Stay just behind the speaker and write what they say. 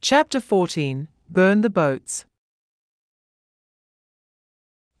Chapter 14. Burn the Boats.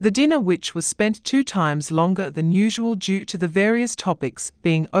 The dinner, which was spent 2 times longer than usual due to the various topics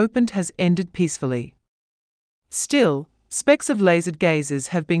being opened, has ended peacefully. Still, specks of lasered gazes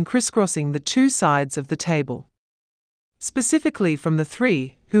have been crisscrossing the 2 sides of the table. Specifically from the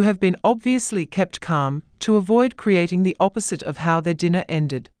 3 who have been obviously kept calm to avoid creating the opposite of how their dinner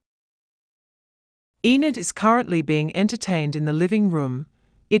ended. Enid is currently being entertained in the living room.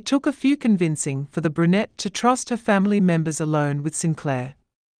 It took a few convincing for the brunette to trust her family members alone with Sinclair.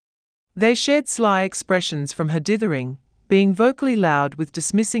 They shared sly expressions from her dithering, being vocally loud with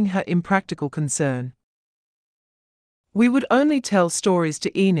dismissing her impractical concern. "We would only tell stories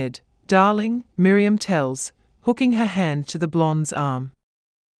to Enid, darling," Miriam tells, hooking her hand to the blonde's arm.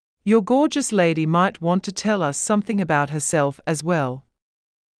 "Your gorgeous lady might want to tell us something about herself as well."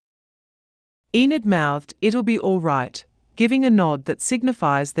 Enid mouthed, "It'll be all right," giving a nod that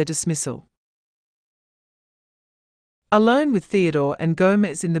signifies their dismissal. Alone with Theodore and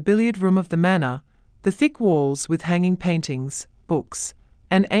Gomez in the billiard room of the manor, the thick walls with hanging paintings, books,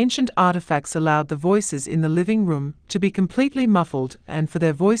 and ancient artifacts allowed the voices in the living room to be completely muffled and for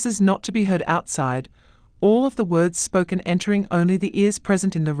their voices not to be heard outside, all of the words spoken entering only the ears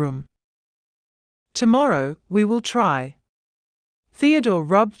present in the room. "Tomorrow, we will try." Theodore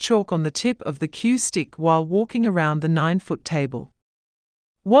rubbed chalk on the tip of the cue stick while walking around the 9-foot table.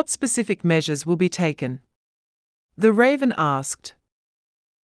 "What specific measures will be taken?" the Raven asked.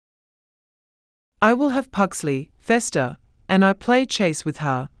 "I will have Pugsley, Fester, and I play chase with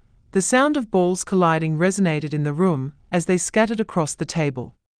her." The sound of balls colliding resonated in the room as they scattered across the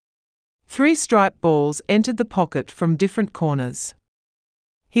table. 3 striped balls entered the pocket from different corners.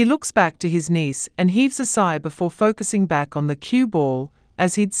 He looks back to his niece and heaves a sigh before focusing back on the cue ball,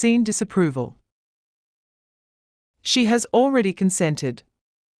 as he'd seen disapproval. "She has already consented,"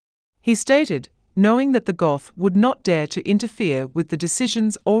 he stated, knowing that the Goth would not dare to interfere with the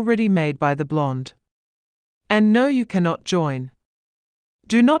decisions already made by the blonde. "And no, you cannot join.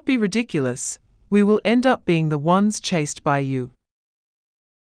 Do not be ridiculous, we will end up being the ones chased by you."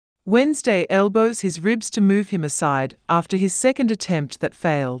 Wednesday elbows his ribs to move him aside after his second attempt that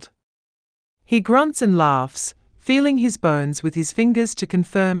failed. He grunts and laughs, feeling his bones with his fingers to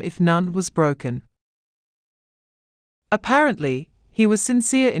confirm if none was broken. Apparently, he was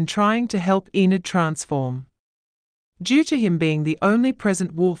sincere in trying to help Enid transform. Due to him being the only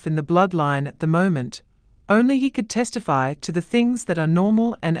present wolf in the bloodline at the moment, only he could testify to the things that are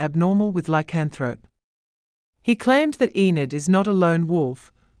normal and abnormal with lycanthrope. He claimed that Enid is not a lone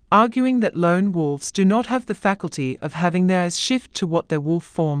wolf, arguing that lone wolves do not have the faculty of having their eyes shift to what their wolf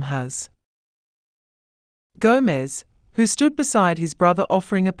form has. Gomez, who stood beside his brother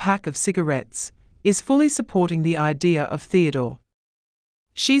offering a pack of cigarettes, is fully supporting the idea of Theodore.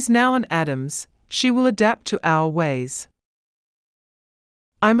 "She's now an Adams, she will adapt to our ways.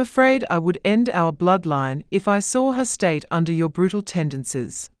 I'm afraid I would end our bloodline if I saw her state under your brutal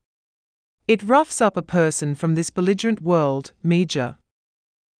tendencies. It roughs up a person from this belligerent world, Major."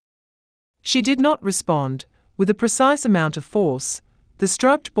 She did not respond. With a precise amount of force, the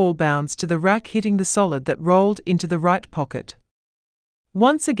striped ball bounced to the rack, hitting the solid that rolled into the right pocket.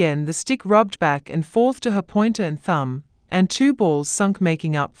 Once again the stick rubbed back and forth to her pointer and thumb, and 2 balls sunk,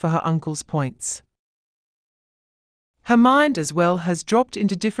 making up for her uncle's points. Her mind as well has dropped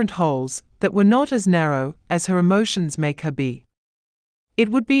into different holes that were not as narrow as her emotions make her be. It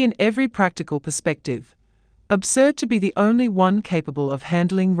would be, in every practical perspective, absurd to be the only one capable of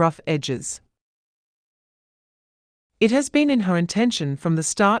handling rough edges. It has been in her intention from the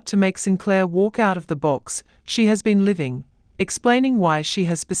start to make Sinclair walk out of the box she has been living, explaining why she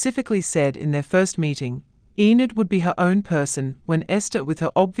has specifically said in their first meeting, Enid would be her own person when Esther, with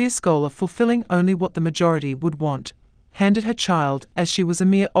her obvious goal of fulfilling only what the majority would want, handed her child as she was a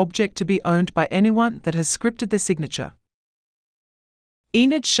mere object to be owned by anyone that has scripted their signature.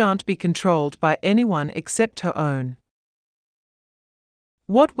 Enid shan't be controlled by anyone except her own.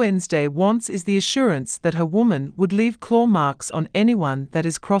 What Wednesday wants is the assurance that her woman would leave claw marks on anyone that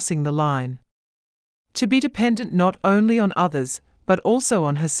is crossing the line. To be dependent not only on others, but also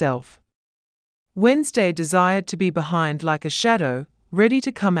on herself. Wednesday desired to be behind like a shadow, ready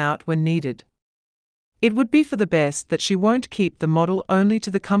to come out when needed. It would be for the best that she won't keep the model only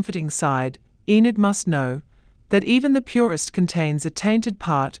to the comforting side. Enid must know that even the purest contains a tainted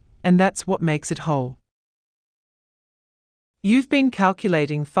part, and that's what makes it whole. "You've been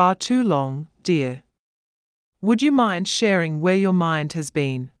calculating far too long, dear. Would you mind sharing where your mind has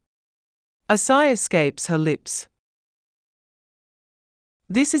been?" A sigh escapes her lips.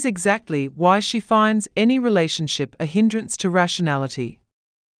 This is exactly why she finds any relationship a hindrance to rationality.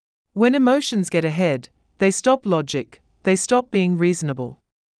 When emotions get ahead, they stop logic, they stop being reasonable.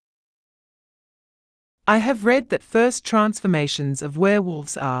 I have read that first transformations of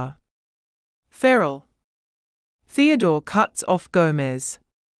werewolves are feral. Theodore cuts off Gomez.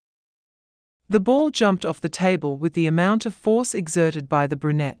 The ball jumped off the table with the amount of force exerted by the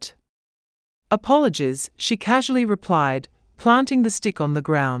brunette. Apologies, she casually replied, planting the stick on the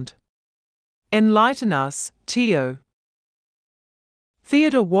ground. Enlighten us, Tio.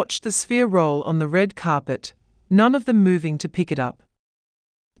 Theodore watched the sphere roll on the red carpet, none of them moving to pick it up.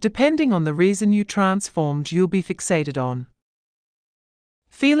 Depending on the reason you transformed, you'll be fixated on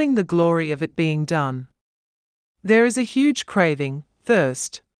feeling the glory of it being done. There is a huge craving,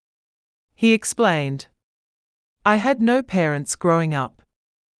 thirst. He explained. I had no parents growing up.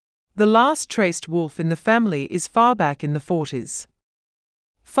 The last traced wolf in the family is far back in the 40s.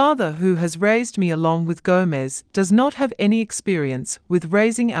 Father, who has raised me along with Gomez, does not have any experience with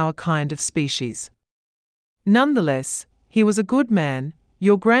raising our kind of species. Nonetheless, he was a good man.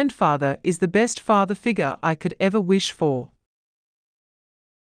 Your grandfather is the best father figure I could ever wish for.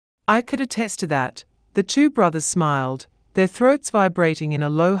 I could attest to that. The two brothers smiled, their throats vibrating in a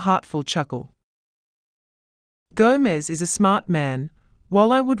low, heartful chuckle. Gomez is a smart man,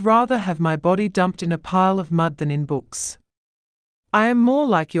 while I would rather have my body dumped in a pile of mud than in books. I am more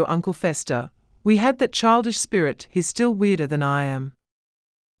like your Uncle Fester. We had that childish spirit. He's still weirder than I am.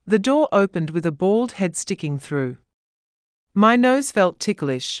 The door opened with a bald head sticking through. My nose felt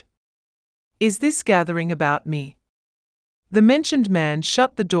ticklish. Is this gathering about me? The mentioned man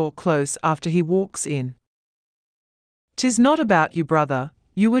shut the door close after he walks in. 'Tis not about you, brother,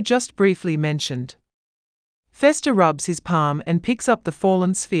 you were just briefly mentioned. Fester rubs his palm and picks up the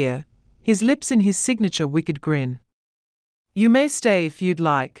fallen sphere, his lips in his signature wicked grin. You may stay if you'd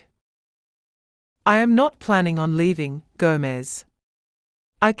like. I am not planning on leaving, Gomez.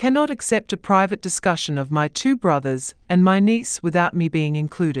 I cannot accept a private discussion of my two brothers and my niece without me being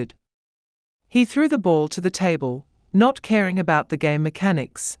included. He threw the ball to the table, not caring about the game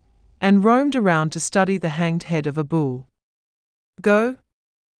mechanics, and roamed around to study the hanged head of a bull. Go.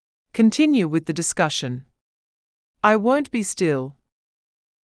 Continue with the discussion. I won't be still.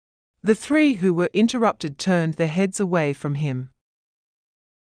 The three who were interrupted turned their heads away from him.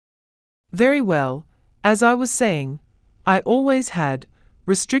 Very well, as I was saying, I always had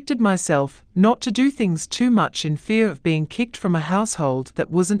restricted myself not to do things too much in fear of being kicked from a household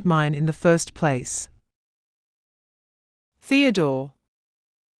that wasn't mine in the first place. Theodore.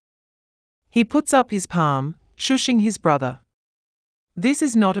 He puts up his palm, shushing his brother. This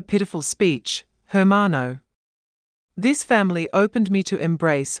is not a pitiful speech, Hermano. This family opened me to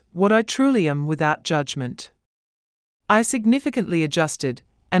embrace what I truly am without judgment. I significantly adjusted,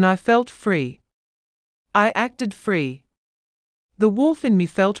 and I felt free. I acted free. The wolf in me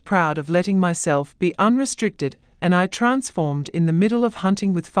felt proud of letting myself be unrestricted, and I transformed in the middle of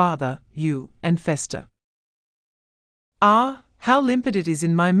hunting with Father, you, and Fester. Ah, how limpid it is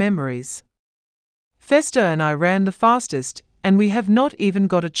in my memories. Fester and I ran the fastest, and we have not even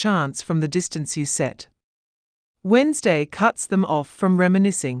got a chance from the distance you set. Wednesday cuts them off from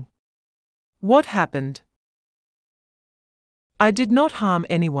reminiscing. What happened? I did not harm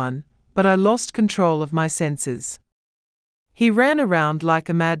anyone, but I lost control of my senses. He ran around like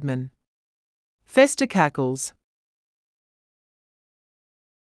a madman. Fester cackles.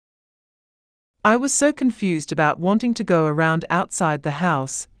 I was so confused about wanting to go around outside the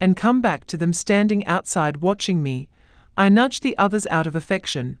house and come back to them standing outside watching me. I nudged the others out of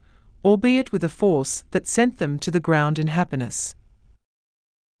affection, albeit with a force that sent them to the ground in happiness.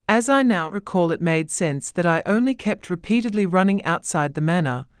 As I now recall, it made sense that I only kept repeatedly running outside the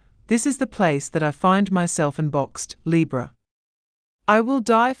manor. This is the place that I find myself unboxed, Libra. I will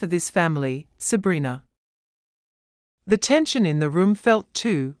die for this family, Sabrina. The tension in the room felt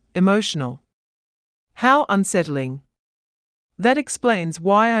too emotional. How unsettling. That explains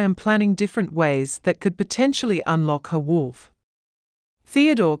why I am planning different ways that could potentially unlock her wolf.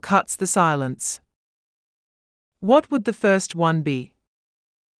 Theodore cuts the silence. What would the first one be?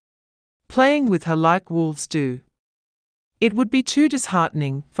 Playing with her like wolves do. It would be too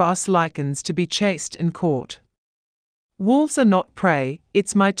disheartening for us lichens to be chased and caught. Wolves are not prey,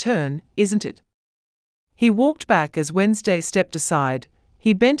 it's my turn, isn't it? He walked back as Wednesday stepped aside.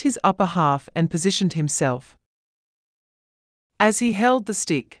 He bent his upper half and positioned himself. As he held the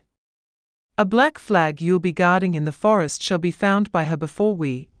stick. A black flag you'll be guarding in the forest shall be found by her before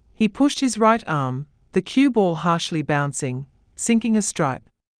we. He pushed his right arm, the cue ball harshly bouncing, sinking a stripe.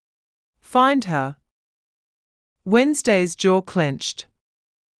 Find her. Wednesday's jaw clenched.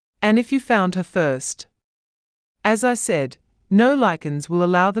 And if you found her first? As I said, No lichens will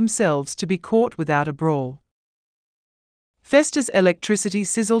allow themselves to be caught without a brawl. Festa's electricity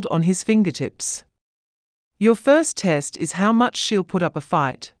sizzled on his fingertips. Your first test is how much she'll put up a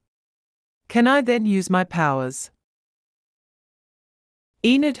fight. Can I then use my powers?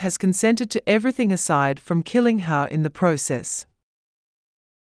 Enid has consented to everything aside from killing her in the process.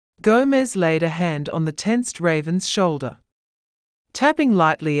 Gomez laid a hand on the tensed Raven's shoulder. Tapping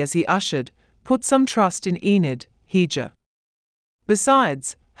lightly as he ushered, put some trust in Enid, Hija.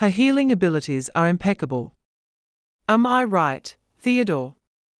 Besides, her healing abilities are impeccable. Am I right, Theodore?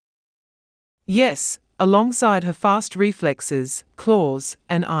 Yes, alongside her fast reflexes, claws,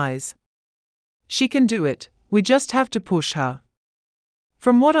 and eyes. She can do it, we just have to push her.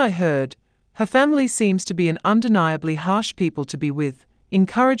 From what I heard, her family seems to be an undeniably harsh people to be with.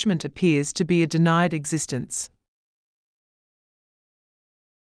 Encouragement appears to be a denied existence.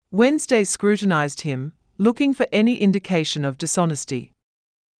 Wednesday scrutinized him, looking for any indication of dishonesty.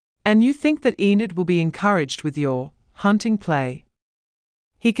 And you think that Enid will be encouraged with your hunting play?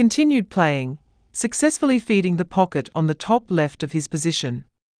 He continued playing, successfully feeding the pocket on the top left of his position.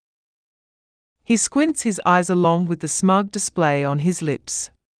 He squints his eyes along with the smug display on his lips.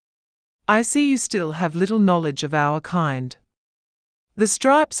 I see you still have little knowledge of our kind. The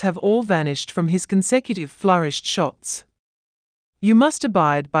stripes have all vanished from his consecutive flourished shots. You must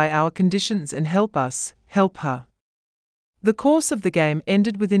abide by our conditions and help us, help her. The course of the game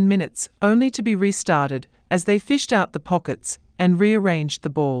ended within minutes, only to be restarted as they fished out the pockets and rearranged the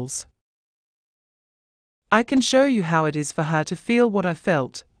balls. I can show you how it is for her to feel what I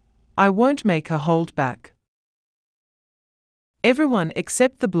felt. I won't make her hold back. Everyone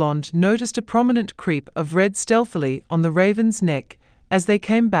except the blonde noticed a prominent creep of red stealthily on the Raven's neck as they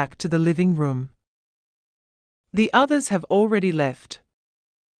came back to the living room. The others have already left.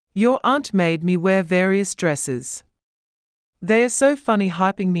 Your aunt made me wear various dresses. They are so funny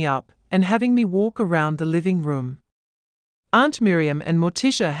hyping me up and having me walk around the living room. Aunt Miriam and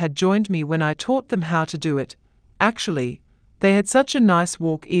Morticia had joined me when I taught them how to do it. Actually, they had such a nice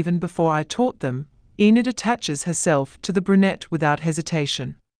walk even before I taught them. Enid attaches herself to the brunette without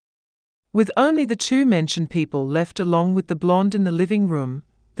hesitation. With only the two mentioned people left along with the blonde in the living room,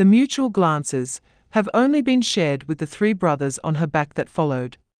 the mutual glances have only been shared with the three brothers on her back that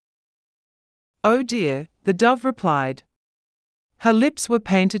followed. Oh dear, the dove replied. Her lips were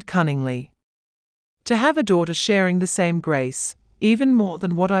painted cunningly. To have a daughter sharing the same grace, even more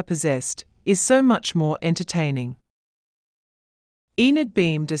than what I possessed, is so much more entertaining. Enid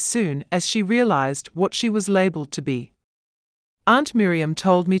beamed as soon as she realized what she was labeled to be. Aunt Miriam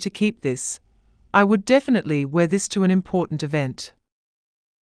told me to keep this. I would definitely wear this to an important event.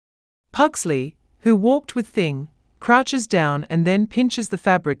 Pugsley, who walked with Thing, crouches down and then pinches the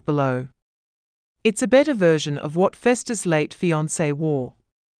fabric below. It's a better version of what Festa's late fiancé wore.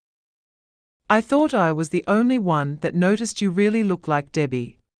 I thought I was the only one that noticed you really look like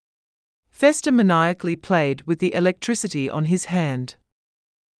Debbie. Festa maniacally played with the electricity on his hand.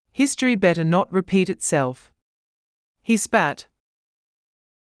 History better not repeat itself. He spat.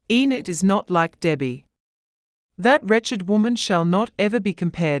 Enid is not like Debbie. That wretched woman shall not ever be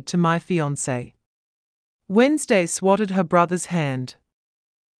compared to my fiancé. Wednesday swatted her brother's hand.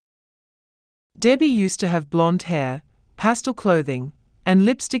 Debbie used to have blonde hair, pastel clothing, and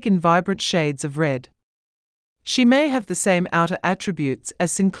lipstick in vibrant shades of red. She may have the same outer attributes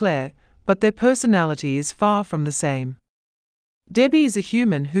as Sinclair, but their personality is far from the same. Debbie is a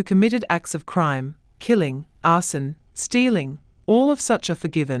human who committed acts of crime, killing, arson, stealing, all of such are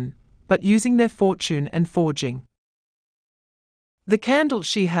forgiven, but using their fortune and forging. The candle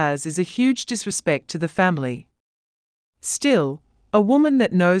she has is a huge disrespect to the family. Still, a woman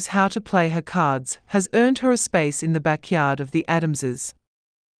that knows how to play her cards has earned her a space in the backyard of the Adamses.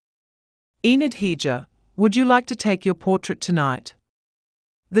 Enid Hija, would you like to take your portrait tonight?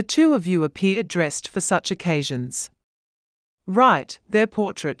 The two of you appear dressed for such occasions. Right, their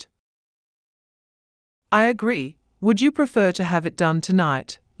portrait. I agree. Would you prefer to have it done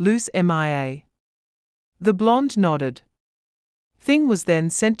tonight, Luce MIA? The blonde nodded. Thing was then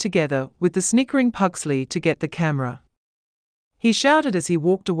sent together with the snickering Pugsley to get the camera. He shouted as he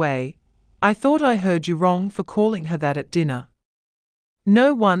walked away, I thought I heard you wrong for calling her that at dinner.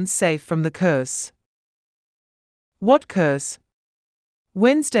 No one's safe from the curse. What curse?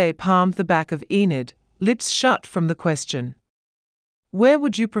 Wednesday palmed the back of Enid, lips shut from the question. Where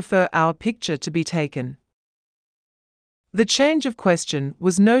would you prefer our picture to be taken? The change of question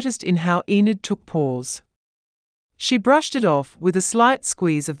was noticed in how Enid took pause. She brushed it off with a slight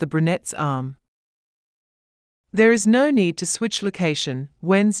squeeze of the brunette's arm. There is no need to switch location,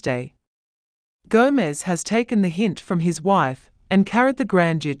 Wednesday. Gomez has taken the hint from his wife and carried the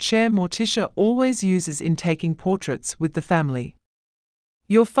grandeur chair Morticia always uses in taking portraits with the family.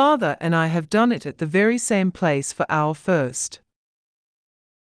 Your father and I have done it at the very same place for our first.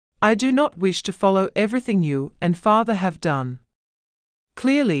 I do not wish to follow everything you and father have done.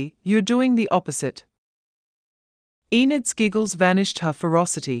 Clearly, you're doing the opposite. Enid's giggles vanished her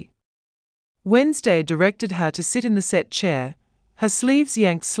ferocity. Wednesday directed her to sit in the set chair, her sleeves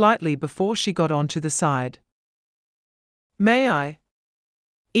yanked slightly before she got onto the side. May I?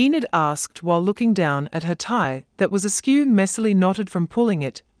 Enid asked while looking down at her tie that was askew, messily knotted from pulling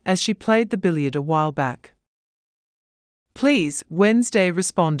it as she played the billiard a while back. Please, Wednesday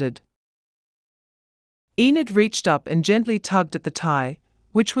responded. Enid reached up and gently tugged at the tie,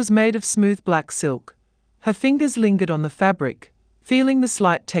 which was made of smooth black silk. Her fingers lingered on the fabric, feeling the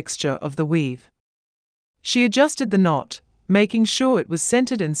slight texture of the weave. She adjusted the knot, making sure it was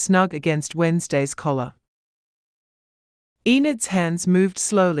centered and snug against Wednesday's collar. Enid's hands moved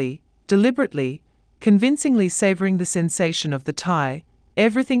slowly, deliberately, convincingly savoring the sensation of the tie,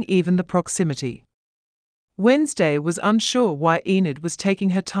 everything, even the proximity. Wednesday was unsure why Enid was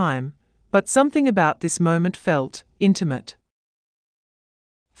taking her time, but something about this moment felt intimate.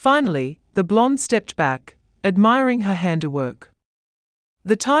 Finally, the blonde stepped back, admiring her handiwork.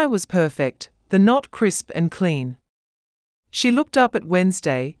 The tie was perfect, the knot crisp and clean. She looked up at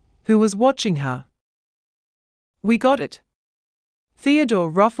Wednesday, who was watching her. We got it. Theodore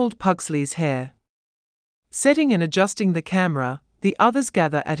ruffled Pugsley's hair. Setting and adjusting the camera, the others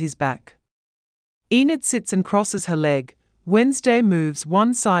gather at his back. Enid sits and crosses her leg. Wednesday moves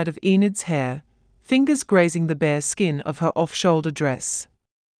one side of Enid's hair, fingers grazing the bare skin of her off-shoulder dress.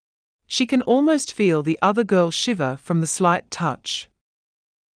 She can almost feel the other girl shiver from the slight touch.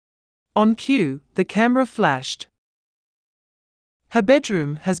 On cue, the camera flashed. Her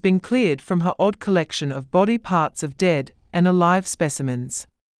bedroom has been cleared from her odd collection of body parts of dead and alive specimens.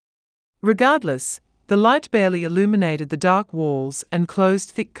 Regardless, the light barely illuminated the dark walls and closed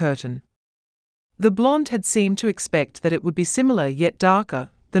thick curtain. The blonde had seemed to expect that it would be similar yet darker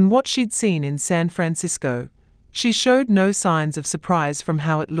than what she'd seen in San Francisco. She showed no signs of surprise from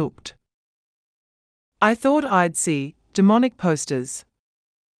how it looked. I thought I'd see demonic posters.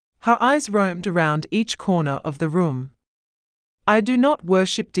 Her eyes roamed around each corner of the room. I do not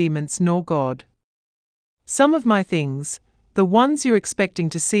worship demons nor God. Some of my things, the ones you're expecting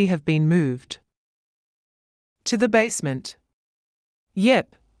to see, have been moved. To the basement.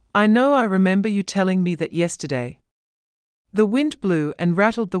 Yep, I know, I remember you telling me that yesterday. The wind blew and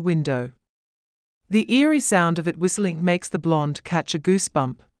rattled the window. The eerie sound of it whistling makes the blonde catch a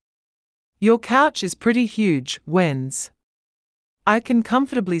goosebump. Your couch is pretty huge, Wens. I can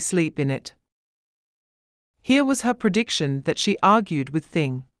comfortably sleep in it. Here was her prediction that she argued with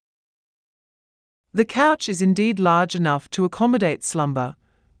Thing. The couch is indeed large enough to accommodate slumber,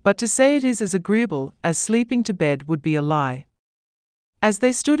 but to say it is as agreeable as sleeping to bed would be a lie. As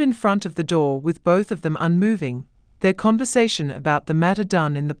they stood in front of the door with both of them unmoving, their conversation about the matter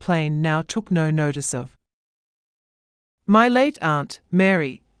done in the plane now took no notice of. My late aunt,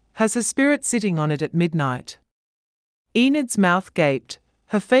 Mary, has her spirit sitting on it at midnight. Enid's mouth gaped,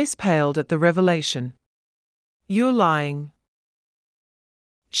 her face paled at the revelation. You're lying.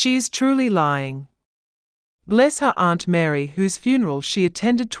 She is truly lying. Bless her Aunt Mary, whose funeral she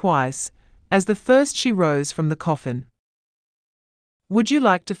attended twice. As the first she rose from the coffin. Would you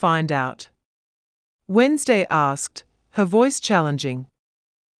like to find out? Wednesday asked, her voice challenging.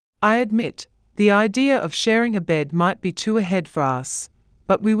 I admit, the idea of sharing a bed might be too ahead for us,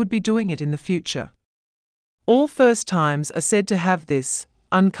 but we would be doing it in the future. All first times are said to have this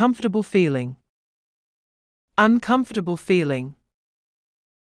uncomfortable feeling. Uncomfortable feeling.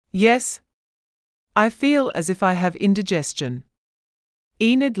 Yes. I feel as if I have indigestion.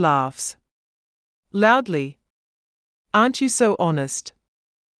 Enid laughs. Loudly. Aren't you so honest?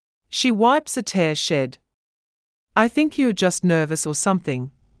 She wipes a tear shed. I think you're just nervous or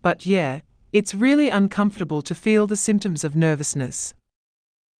something, but yeah, it's really uncomfortable to feel the symptoms of nervousness.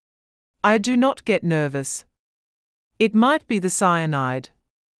 I do not get nervous. It might be the cyanide.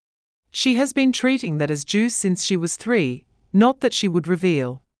 She has been treating that as juice since she was 3, not that she would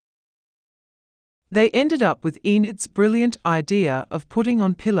reveal. They ended up with Enid's brilliant idea of putting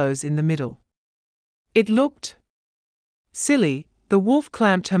on pillows in the middle. It looked silly. The wolf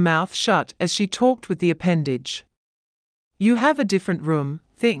clamped her mouth shut as she talked with the appendage. You have a different room,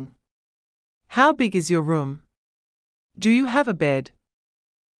 Thing. How big is your room? Do you have a bed?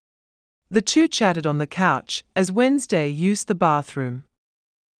 The two chatted on the couch as Wednesday used the bathroom.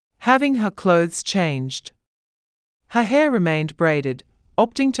 Having her clothes changed. Her hair remained braided,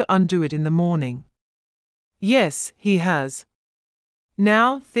 opting to undo it in the morning. Yes, he has.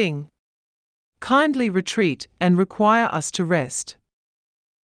 Now, thing. Kindly retreat and require us to rest.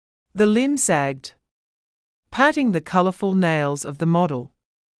 The limb sagged, patting the colorful nails of the model.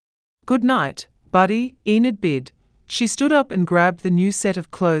 Good night, buddy, Enid bid. She stood up and grabbed the new set of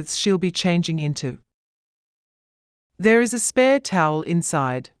clothes she'll be changing into. There is a spare towel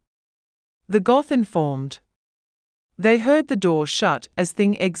inside, the Goth informed. They heard the door shut as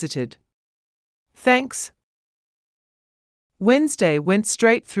Thing exited. Thanks. Wednesday went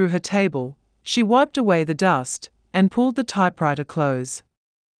straight through her table. She wiped away the dust and pulled the typewriter close.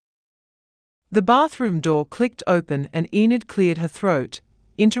 The bathroom door clicked open and Enid cleared her throat,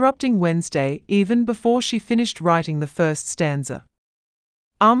 interrupting Wednesday even before she finished writing the first stanza.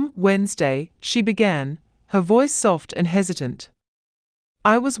 Wednesday, she began, her voice soft and hesitant.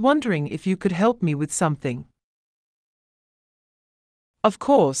 I was wondering if you could help me with something. Of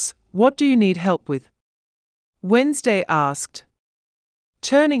course, what do you need help with? Wednesday asked,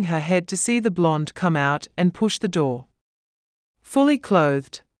 turning her head to see the blonde come out and push the door. Fully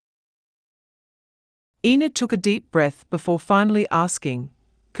clothed. Enid took a deep breath before finally asking,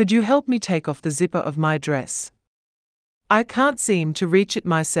 could you help me take off the zipper of my dress? I can't seem to reach it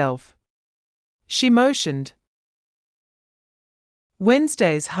myself. She motioned.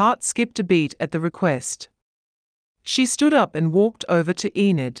 Wednesday's heart skipped a beat at the request. She stood up and walked over to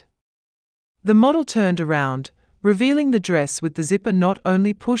Enid. The model turned around, revealing the dress with the zipper not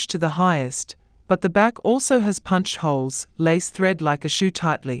only pushed to the highest, but the back also has punch holes, lace thread like a shoe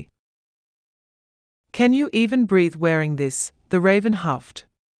tightly. Can you even breathe wearing this? The Raven huffed.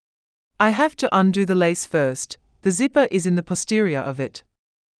 I have to undo the lace first, the zipper is in the posterior of it.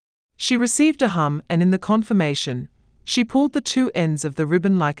 She received a hum and in the confirmation, she pulled the two ends of the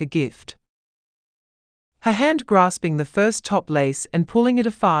ribbon like a gift. Her hand grasping the first top lace and pulling it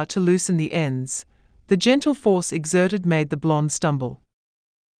afar to loosen the ends, the gentle force exerted made the blonde stumble.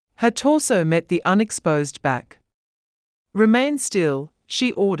 Her torso met the unexposed back. Remain still,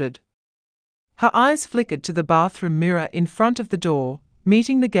 she ordered. Her eyes flickered to the bathroom mirror in front of the door,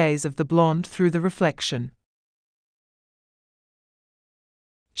 meeting the gaze of the blonde through the reflection.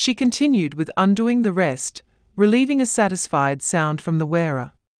 She continued with undoing the rest, relieving a satisfied sound from the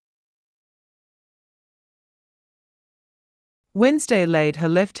wearer. Wednesday laid her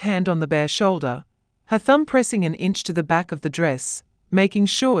left hand on the bare shoulder, her thumb pressing an inch to the back of the dress, making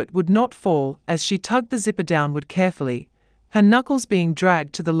sure it would not fall as she tugged the zipper downward carefully, her knuckles being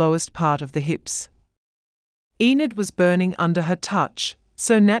dragged to the lowest part of the hips. Enid was burning under her touch,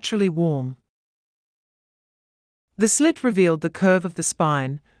 so naturally warm. The slit revealed the curve of the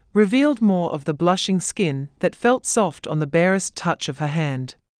spine, revealed more of the blushing skin that felt soft on the barest touch of her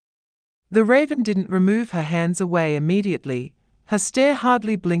hand. The Raven didn't remove her hands away immediately, her stare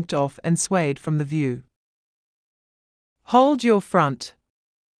hardly blinked off and swayed from the view. Hold your front.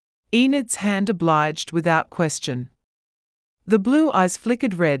 Enid's hand obliged without question. The blue eyes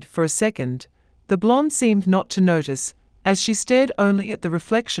flickered red for a second, the blonde seemed not to notice, as she stared only at the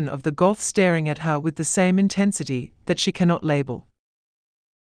reflection of the Goth staring at her with the same intensity that she cannot label.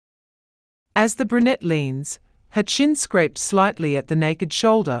 As the brunette leans, her chin scraped slightly at the naked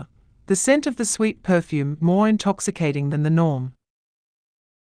shoulder, the scent of the sweet perfume more intoxicating than the norm.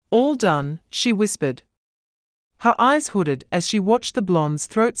 All done, she whispered. Her eyes hooded as she watched the blonde's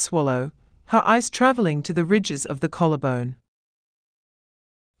throat swallow, her eyes traveling to the ridges of the collarbone.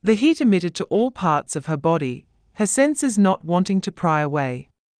 The heat emitted to all parts of her body, her senses not wanting to pry away.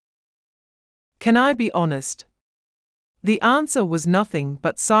 Can I be honest? The answer was nothing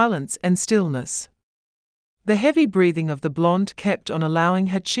but silence and stillness. The heavy breathing of the blonde kept on allowing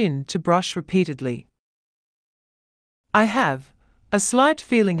her chin to brush repeatedly. I have a slight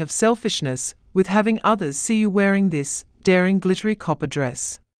feeling of selfishness with having others see you wearing this daring glittery copper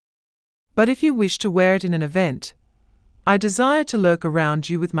dress. But if you wish to wear it in an event, I desire to lurk around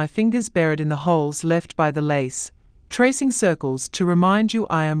you with my fingers buried in the holes left by the lace, tracing circles to remind you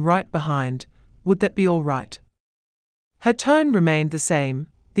I am right behind. Would that be all right? Her tone remained the same,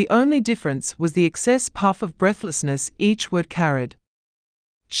 the only difference was the excess puff of breathlessness each word carried.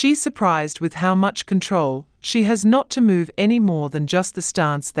 She's surprised with how much control she has not to move any more than just the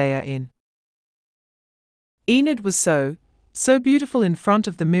stance they are in. Enid was so beautiful in front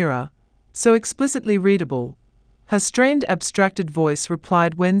of the mirror, so explicitly readable. Her strained abstracted voice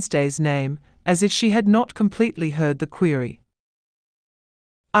replied Wednesday's name, as if she had not completely heard the query.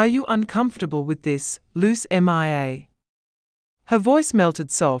 Are you uncomfortable with this, loose MIA? Her voice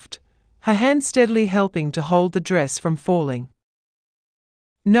melted soft, her hand steadily helping to hold the dress from falling.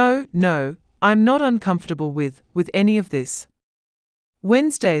 No, I'm not uncomfortable with any of this.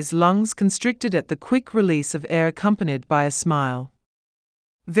 Wednesday's lungs constricted at the quick release of air accompanied by a smile.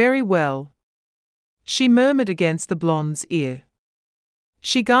 Very well, she murmured against the blonde's ear.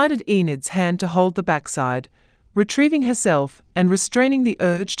 She guided Enid's hand to hold the backside, retrieving herself and restraining the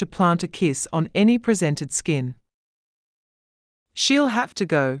urge to plant a kiss on any presented skin. She'll have to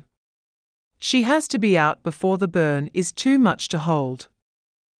go. She has to be out before the burn is too much to hold.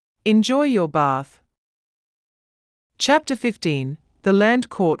 Enjoy your bath. Chapter 15. The land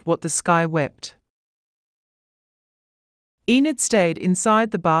caught what the sky wept. Enid stayed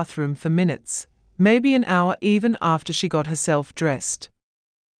inside the bathroom for minutes, maybe an hour even after she got herself dressed,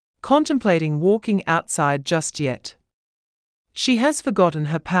 contemplating walking outside just yet. She has forgotten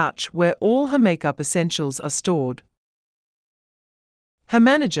her pouch where all her makeup essentials are stored. Her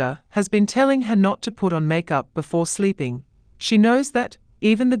manager has been telling her not to put on makeup before sleeping. She knows that.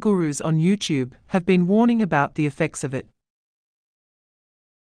 Even the gurus on YouTube have been warning about the effects of it.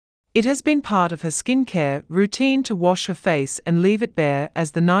 It has been part of her skincare routine to wash her face and leave it bare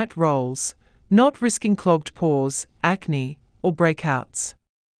as the night rolls, not risking clogged pores, acne, or breakouts.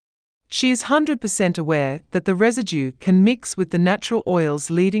 She is 100% aware that the residue can mix with the natural oils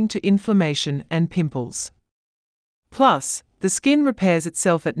leading to inflammation and pimples. Plus, the skin repairs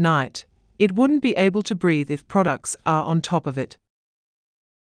itself at night. It wouldn't be able to breathe if products are on top of it.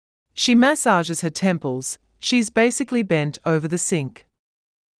 She massages her temples. She's basically bent over the sink.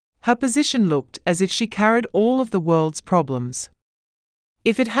 Her position looked as if she carried all of the world's problems.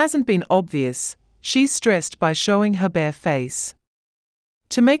 If it hasn't been obvious, she's stressed by showing her bare face.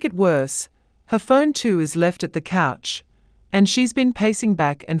 To make it worse, her phone too is left at the couch, and she's been pacing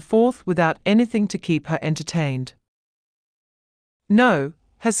back and forth without anything to keep her entertained. No,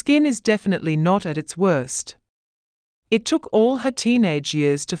 her skin is definitely not at its worst. It took all her teenage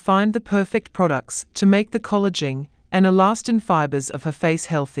years to find the perfect products to make the collagen and elastin fibers of her face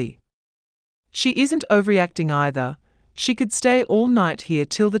healthy. She isn't overreacting either. She could stay all night here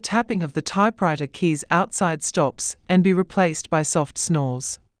till the tapping of the typewriter keys outside stops and be replaced by soft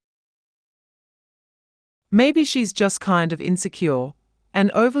snores. Maybe she's just kind of insecure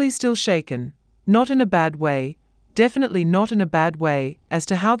and overly still shaken, not in a bad way. Definitely not in a bad way, as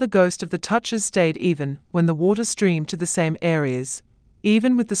to how the ghost of the touches stayed even when the water streamed to the same areas,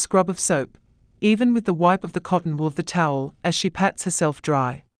 even with the scrub of soap, even with the wipe of the cotton wool of the towel as she pats herself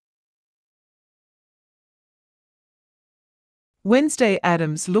dry. Wednesday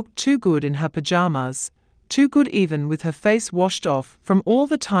Addams looked too good in her pajamas, too good even with her face washed off from all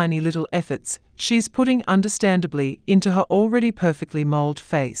the tiny little efforts she's putting understandably into her already perfectly molded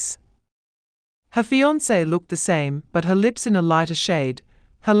face. Her fiancé looked the same, but her lips in a lighter shade,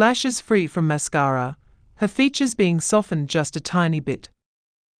 her lashes free from mascara, her features being softened just a tiny bit.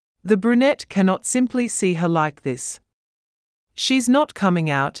 The brunette cannot simply see her like this. She's not coming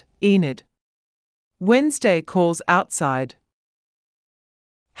out, Enid. Wednesday calls outside.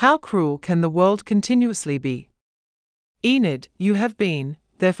 How cruel can the world continuously be? Enid, you have been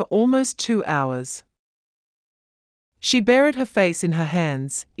there for almost 2 hours. She buried her face in her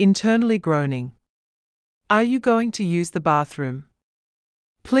hands, internally groaning. Are you going to use the bathroom?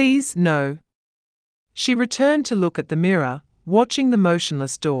 Please, no. She returned to look at the mirror, watching the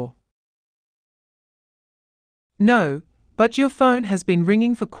motionless door. No, but your phone has been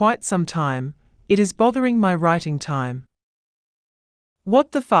ringing for quite some time. It is bothering my writing time.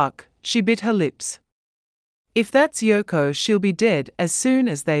 What the fuck? She bit her lips. If that's Yoko, she'll be dead as soon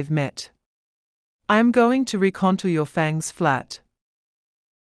as they've met. I am going to recontour your fangs flat.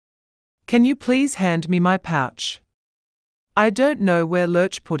 Can you please hand me my pouch? I don't know where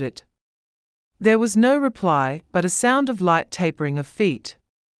Lurch put it. There was no reply, but a sound of light tapering of feet.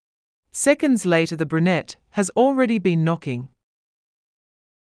 Seconds later the brunette has already been knocking.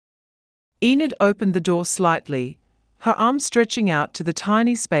 Enid opened the door slightly, her arm stretching out to the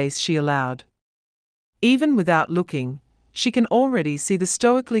tiny space she allowed. Even without looking, she can already see the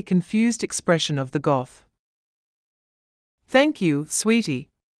stoically confused expression of the goth. Thank you, sweetie.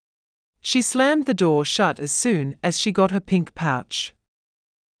 She slammed the door shut as soon as she got her pink pouch,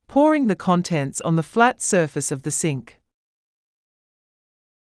 pouring the contents on the flat surface of the sink.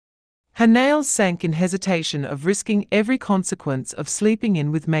 Her nails sank in hesitation of risking every consequence of sleeping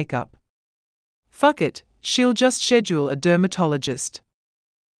in with makeup. Fuck it, she'll just schedule a dermatologist.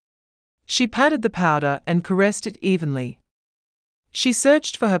 She patted the powder and caressed it evenly. She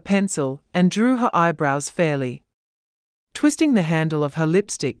searched for her pencil and drew her eyebrows fairly. Twisting the handle of her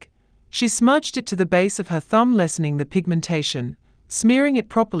lipstick, she smudged it to the base of her thumb, lessening the pigmentation, smearing it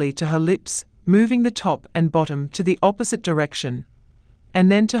properly to her lips, moving the top and bottom to the opposite direction,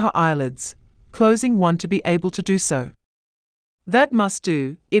 and then to her eyelids, closing one to be able to do so. That must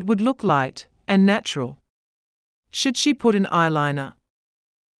do, it would look light and natural. Should she put an eyeliner?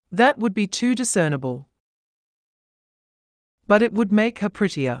 That would be too discernible. But it would make her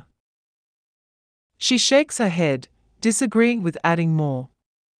prettier. She shakes her head, disagreeing with adding more.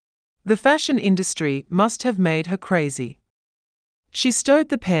 The fashion industry must have made her crazy. She stowed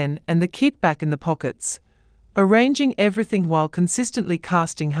the pen and the kit back in the pockets, arranging everything while consistently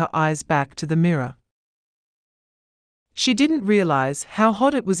casting her eyes back to the mirror. She didn't realize how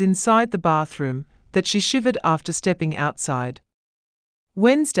hot it was inside the bathroom that she shivered after stepping outside.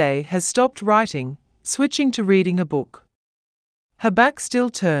 Wednesday has stopped writing, switching to reading a book. Her back still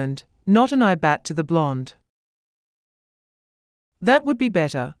turned, not an eye bat to the blonde. That would be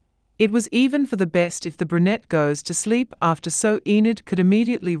better. It was even for the best if the brunette goes to sleep after, so Enid could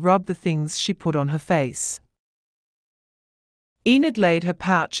immediately rub the things she put on her face. Enid laid her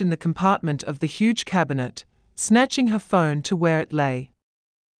pouch in the compartment of the huge cabinet, snatching her phone to where it lay.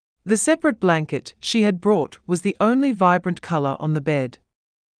 The separate blanket she had brought was the only vibrant color on the bed.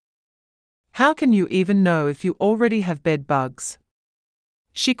 How can you even know if you already have bed bugs?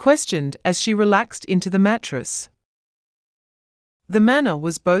 She questioned as she relaxed into the mattress. The manor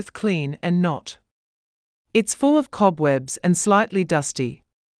was both clean and not. It's full of cobwebs and slightly dusty.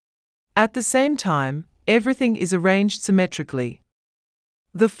 At the same time, everything is arranged symmetrically.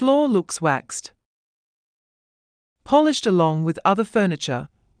 The floor looks waxed. Polished along with other furniture,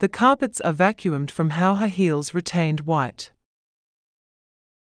 the carpets are vacuumed from how her heels retained white.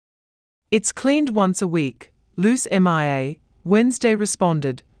 It's cleaned once a week, loose MIA, Wednesday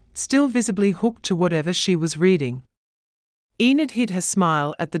responded, still visibly hooked to whatever she was reading. Enid hid her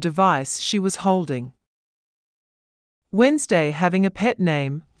smile at the device she was holding. Wednesday having a pet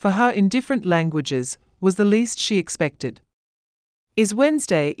name, for her in different languages, was the least she expected. Is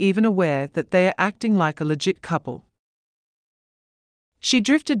Wednesday even aware that they are acting like a legit couple? She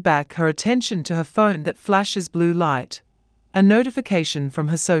drifted back her attention to her phone that flashes blue light, a notification from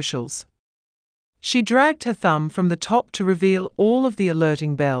her socials. She dragged her thumb from the top to reveal all of the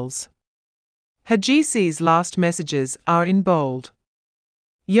alerting bells. Her GC's last messages are in bold.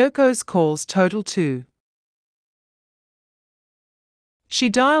 Yoko's calls total 2. She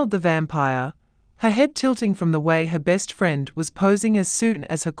dialed the vampire, her head tilting from the way her best friend was posing as soon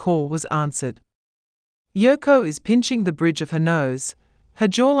as her call was answered. Yoko is pinching the bridge of her nose, her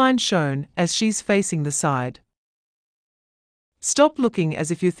jawline shown as she's facing the side. Stop looking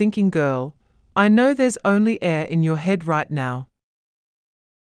as if you're thinking, girl. I know there's only air in your head right now.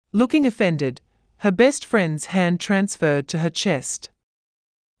 Looking offended, her best friend's hand transferred to her chest.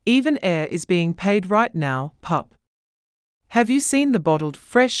 Even air is being paid right now, pup. Have you seen the bottled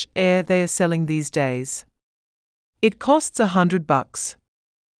fresh air they are selling these days? It costs $100.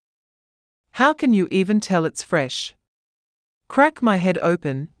 How can you even tell it's fresh? Crack my head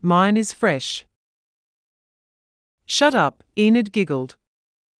open, mine is fresh. Shut up, Enid giggled.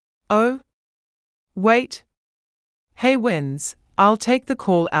 Oh? Wait. Hey Wens, I'll take the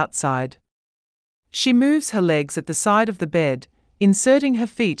call outside. She moves her legs at the side of the bed, inserting her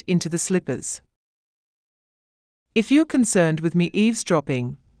feet into the slippers. If you're concerned with me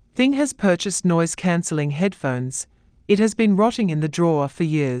eavesdropping, Thing has purchased noise-cancelling headphones. It has been rotting in the drawer for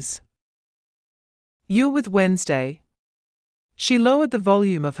years. You're with Wednesday. She lowered the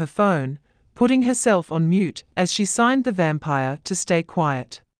volume of her phone, putting herself on mute as she signed the vampire to stay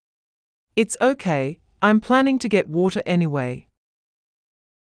quiet. It's okay, I'm planning to get water anyway.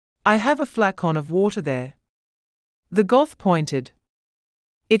 I have a flacon of water there. The goth pointed.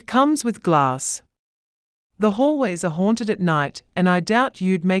 It comes with glass. The hallways are haunted at night, and I doubt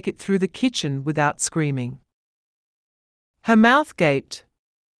you'd make it through the kitchen without screaming. Her mouth gaped.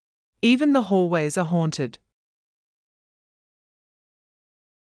 Even the hallways are haunted.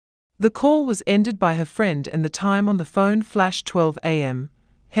 The call was ended by her friend and the time on the phone flashed 12 a.m.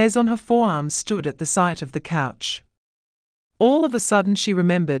 Hairs on her forearms stood at the sight of the couch. All of a sudden she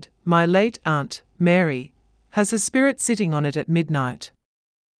remembered, my late aunt, Mary, has her spirit sitting on it at midnight.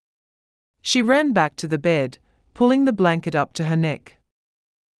 She ran back to the bed, pulling the blanket up to her neck.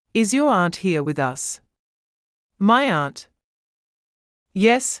 Is your aunt here with us? My aunt?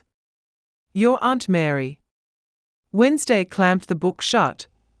 Yes. Your Aunt Mary. Wednesday clamped the book shut,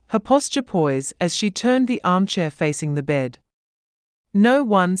 her posture poised as she turned the armchair facing the bed. No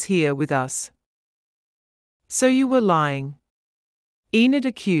one's here with us. So you were lying? Enid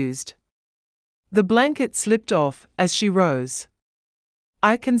accused. The blanket slipped off as she rose.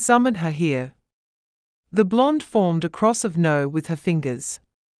 I can summon her here. The blonde formed a cross of no with her fingers.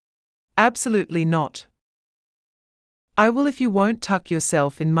 Absolutely not. I will if you won't tuck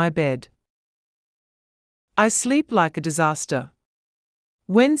yourself in my bed. I sleep like a disaster.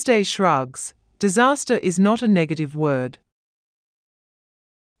 Wednesday shrugs. Disaster is not a negative word.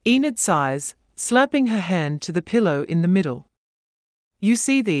 Enid sighs, slapping her hand to the pillow in the middle. You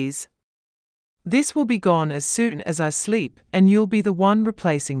see these? This will be gone as soon as I sleep, and you'll be the one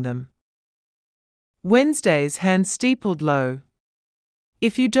replacing them. Wednesday's hand steepled low.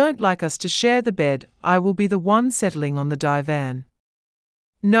 If you don't like us to share the bed, I will be the one settling on the divan.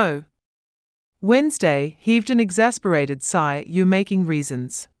 No. Wednesday heaved an exasperated sigh. You're making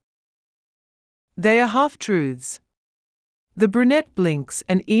reasons. They are half-truths. The brunette blinks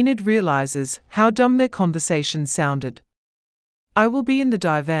and Enid realizes how dumb their conversation sounded. I will be in the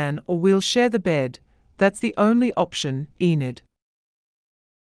divan or we'll share the bed. That's the only option, Enid.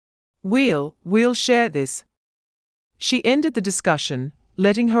 We'll share this. She ended the discussion,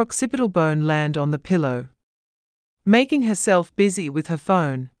 letting her occipital bone land on the pillow. Making herself busy with her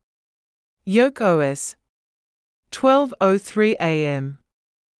phone. Yoke OS. 12:03 a.m.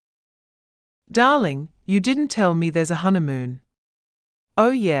 Darling, you didn't tell me there's a honeymoon. Oh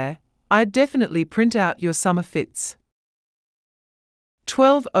yeah, I'd definitely print out your summer fits.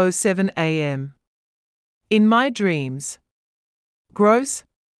 12:07 a.m. In my dreams. Gross?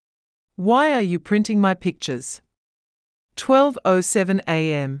 Why are you printing my pictures? 12:07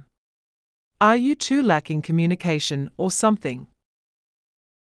 a.m. Are you two lacking communication or something?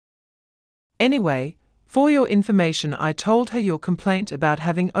 Anyway, for your information, I told her your complaint about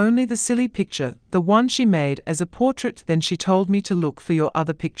having only the silly picture, the one she made as a portrait, then she told me to look for your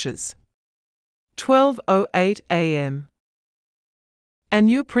other pictures. 12:08 a.m. And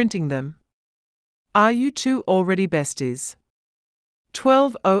you're printing them? Are you two already besties?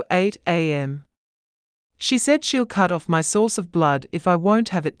 12:08 a.m. She said she'll cut off my source of blood if I won't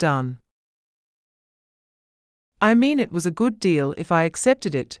have it done. I mean, it was a good deal if I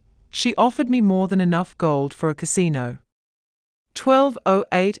accepted it. She offered me more than enough gold for a casino.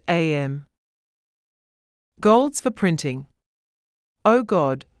 12:08 a.m. Gold's for printing. Oh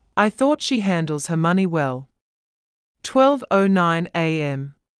God, I thought she handles her money well. 12:09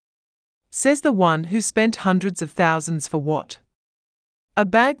 a.m. Says the one who spent hundreds of thousands for what? A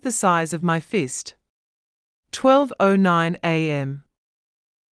bag the size of my fist. 12:09 a.m.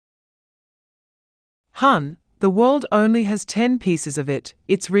 Hun, the world only has 10 pieces of it,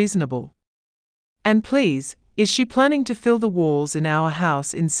 it's reasonable. And please, is she planning to fill the walls in our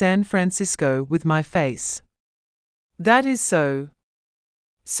house in San Francisco with my face? That is so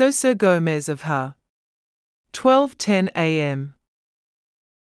Gomez of her. 12:10 a.m.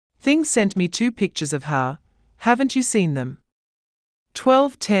 Thing sent me 2 pictures of her, haven't you seen them?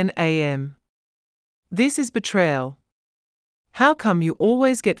 12:10 a.m. This is betrayal. How come you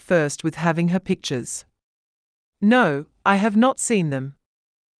always get first with having her pictures? No, I have not seen them.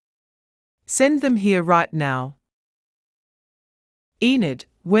 Send them here right now. Enid,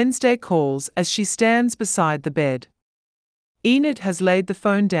 Wednesday calls as she stands beside the bed. Enid has laid the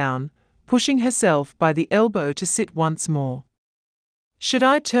phone down, pushing herself by the elbow to sit once more. Should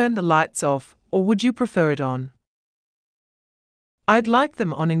I turn the lights off, or would you prefer it on? I'd like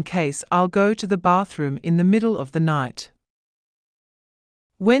them on in case I'll go to the bathroom in the middle of the night.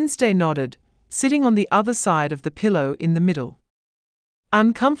 Wednesday nodded, sitting on the other side of the pillow in the middle.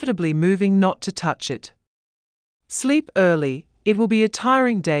 Uncomfortably moving not to touch it. Sleep early, it will be a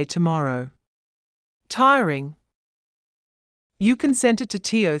tiring day tomorrow. Tiring? You consented to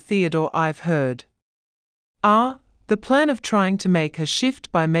Tio Theodore, I've heard. The plan of trying to make her shift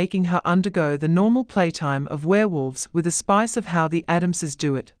by making her undergo the normal playtime of werewolves with a spice of how the Adamses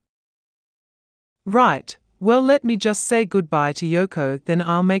do it. Right, well, let me just say goodbye to Yoko, then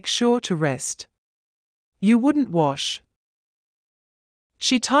I'll make sure to rest. You wouldn't wash.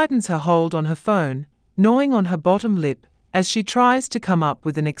 She tightens her hold on her phone, gnawing on her bottom lip, as she tries to come up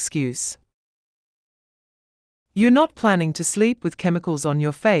with an excuse. You're not planning to sleep with chemicals on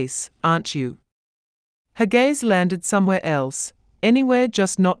your face, aren't you? Her gaze landed somewhere else, anywhere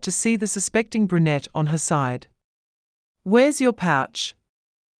just not to see the suspecting brunette on her side. Where's your pouch?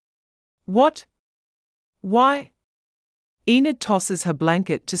 What? Why? Enid tosses her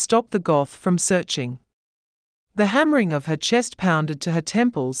blanket to stop the goth from searching. The hammering of her chest pounded to her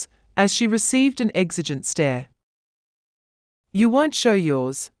temples as she received an exigent stare. You won't show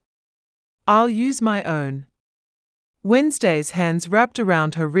yours. I'll use my own. Wednesday's hands wrapped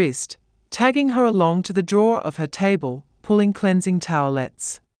around her wrist, tagging her along to the drawer of her table, pulling cleansing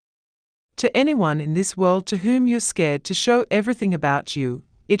towelettes. To anyone in this world to whom you're scared to show everything about you,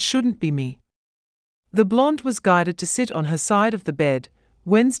 it shouldn't be me. The blonde was guided to sit on her side of the bed,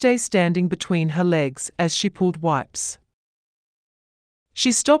 Wednesday standing between her legs as she pulled wipes.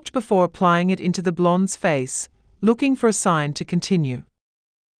 She stopped before applying it into the blonde's face, looking for a sign to continue.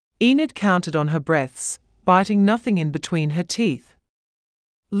 Enid counted on her breaths, biting nothing in between her teeth.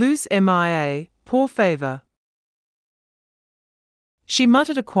 Loose MIA, poor favor. She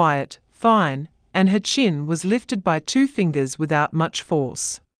muttered a quiet, fine, and her chin was lifted by 2 fingers without much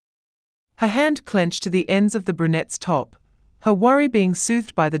force. Her hand clenched to the ends of the brunette's top, her worry being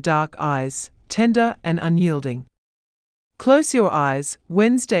soothed by the dark eyes, tender and unyielding. Close your eyes.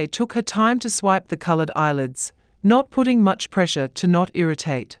 Wednesday took her time to swipe the colored eyelids, not putting much pressure to not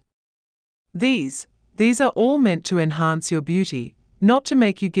irritate. These are all meant to enhance your beauty, not to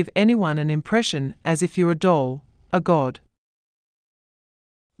make you give anyone an impression as if you're a doll, a god.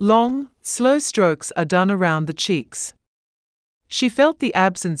 Long, slow strokes are done around the cheeks. She felt the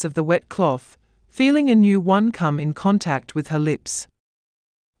absence of the wet cloth, feeling a new one come in contact with her lips.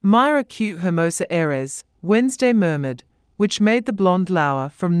 Myra que hermosa eres, Wednesday murmured, which made the blonde lower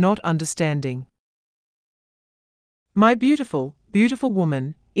from not understanding. My beautiful, beautiful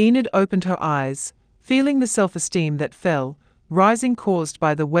woman. Enid opened her eyes, feeling the self-esteem that fell, rising caused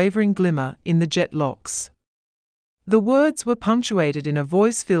by the wavering glimmer in the jet locks. The words were punctuated in a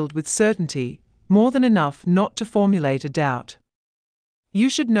voice filled with certainty, more than enough not to formulate a doubt. You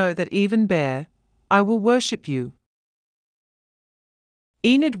should know that even bare, I will worship you.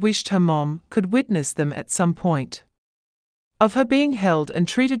 Enid wished her mom could witness them at some point. Of her being held and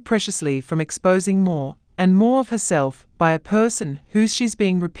treated preciously from exposing more and more of herself by a person who she's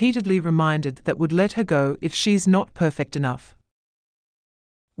being repeatedly reminded that would let her go if she's not perfect enough.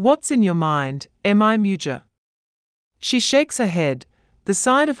 What's in your mind, M.I. Muja? She shakes her head, the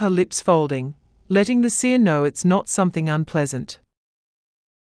side of her lips folding, letting the seer know it's not something unpleasant.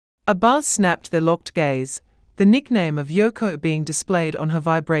 A buzz snapped their locked gaze, the nickname of Yoko being displayed on her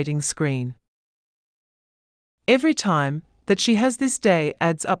vibrating screen. Every time that she has this day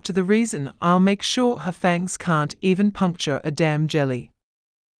adds up to the reason I'll make sure her fangs can't even puncture a damn jelly.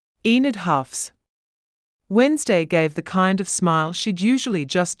 Enid huffs. Wednesday gave the kind of smile she'd usually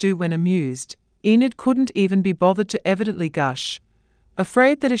just do when amused. Enid couldn't even be bothered to evidently gush,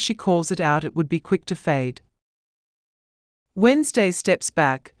 afraid that if she calls it out it would be quick to fade. Wednesday steps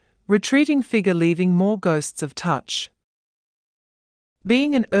back, retreating figure leaving more ghosts of touch.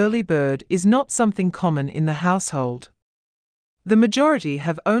 Being an early bird is not something common in the household. The majority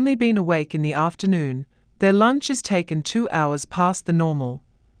have only been awake in the afternoon, their lunch is taken 2 hours past the normal,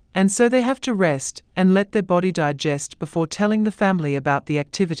 and so they have to rest and let their body digest before telling the family about the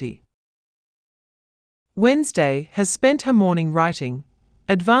activity. Wednesday has spent her morning writing,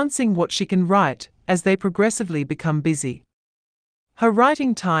 advancing what she can write as they progressively become busy. Her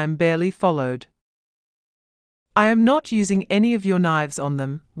writing time barely followed. I am not using any of your knives on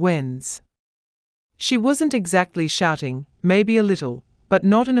them, Wens. She wasn't exactly shouting, maybe a little, but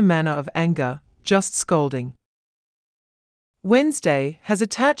not in a manner of anger, just scolding. Wednesday has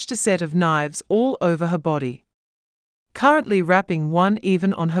attached a set of knives all over her body, currently wrapping one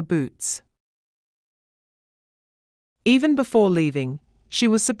even on her boots. Even before leaving, she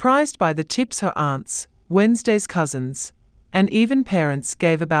was surprised by the tips her aunts, Wednesday's cousins, and even parents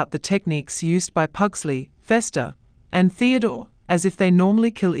gave about the techniques used by Pugsley, Fester, and Theodore, as if they normally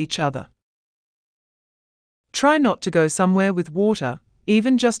kill each other. Try not to go somewhere with water,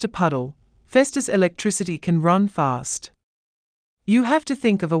 even just a puddle. Fester's electricity can run fast. You have to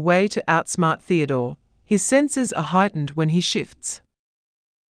think of a way to outsmart Theodore. His senses are heightened when he shifts.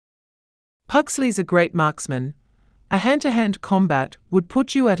 Pugsley's a great marksman. A hand-to-hand combat would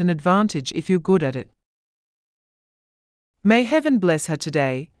put you at an advantage if you're good at it. May heaven bless her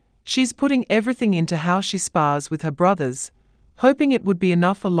today. She's putting everything into how she spars with her brothers, hoping it would be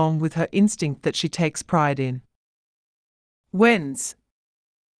enough along with her instinct that she takes pride in. Wens.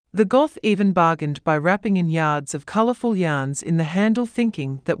 The Goth even bargained by wrapping in yards of colorful yarns in the handle,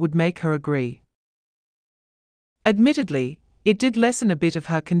 thinking that would make her agree. Admittedly, it did lessen a bit of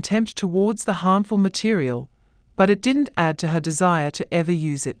her contempt towards the harmful material, but it didn't add to her desire to ever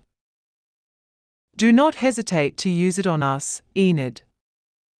use it. Do not hesitate to use it on us, Enid.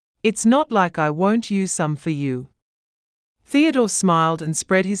 It's not like I won't use some for you. Theodore smiled and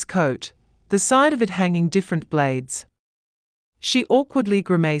spread his coat, the side of it hanging different blades. She awkwardly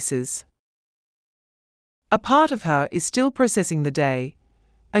grimaces. A part of her is still processing the day,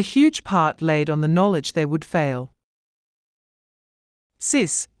 a huge part laid on the knowledge they would fail.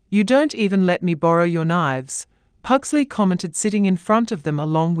 Sis, you don't even let me borrow your knives, Pugsley commented, sitting in front of them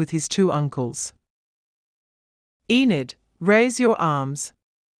along with his 2 uncles. Enid, raise your arms,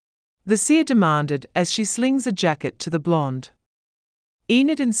 the seer demanded as she slings a jacket to the blonde.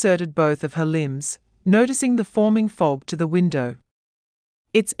 Enid inserted both of her limbs, noticing the forming fog to the window.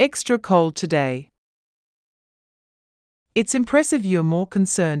 It's extra cold today. It's impressive you're more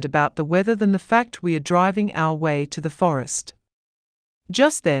concerned about the weather than the fact we are driving our way to the forest.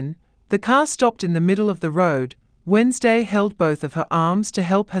 Just then, the car stopped in the middle of the road. Wednesday held both of her arms to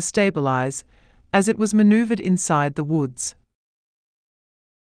help her stabilize, as it was maneuvered inside the woods.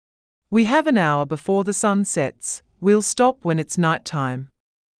 We have an hour before the sun sets. We'll stop when it's night time.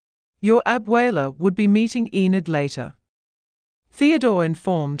 Your abuela would be meeting Enid later, Theodore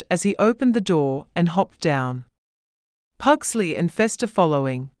informed as he opened the door and hopped down, Pugsley and Fester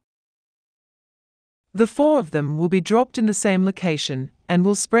following. The four of them will be dropped in the same location and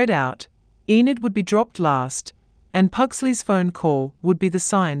will spread out. Enid would be dropped last, and Pugsley's phone call would be the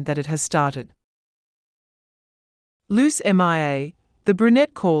sign that it has started. Loose MIA, the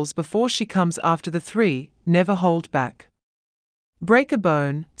brunette calls before she comes after the three, never hold back. Break a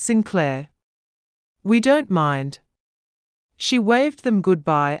bone, Sinclair. We don't mind. She waved them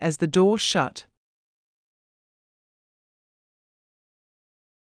goodbye as the door shut.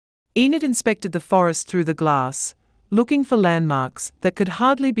 Enid inspected the forest through the glass, looking for landmarks that could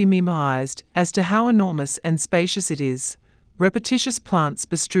hardly be memorized as to how enormous and spacious it is. Repetitious plants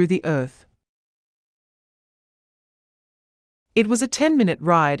bestrew the earth. It was a 10-minute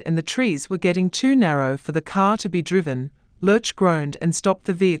ride and the trees were getting too narrow for the car to be driven. Lurch groaned and stopped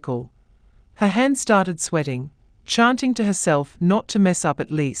the vehicle. Her hand started sweating, chanting to herself not to mess up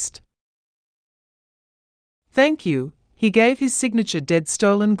at least. Thank you, he gave his signature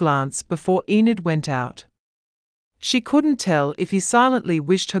dead-stolen glance before Enid went out. She couldn't tell if he silently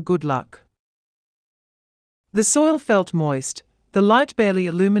wished her good luck. The soil felt moist, the light barely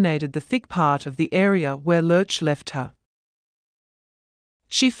illuminated the thick part of the area where Lurch left her.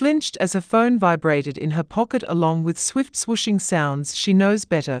 She flinched as her phone vibrated in her pocket along with swift swooshing sounds she knows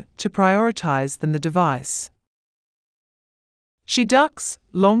better to prioritize than the device. She ducks,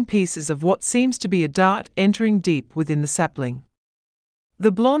 long pieces of what seems to be a dart entering deep within the sapling.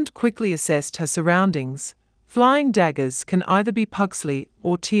 The blonde quickly assessed her surroundings. Flying daggers can either be Pugsley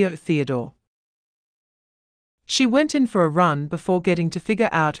or Theodore. She went in for a run before getting to figure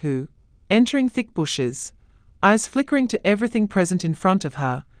out who, entering thick bushes, eyes flickering to everything present in front of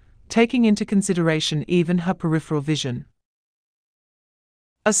her, taking into consideration even her peripheral vision.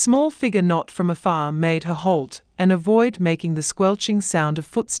 A small figure not from afar made her halt and avoid making the squelching sound of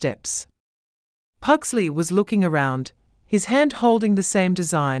footsteps. Pugsley was looking around, his hand holding the same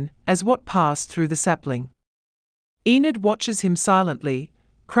design as what passed through the sapling. Enid watches him silently,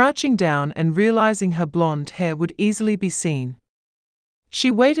 crouching down and realizing her blonde hair would easily be seen.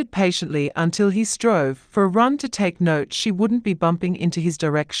 She waited patiently until he strove for a run to take note she wouldn't be bumping into his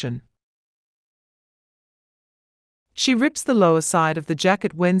direction. She rips the lower side of the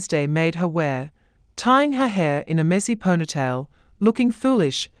jacket Wednesday made her wear, tying her hair in a messy ponytail, looking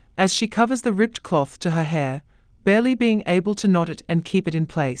foolish as she covers the ripped cloth to her hair, barely being able to knot it and keep it in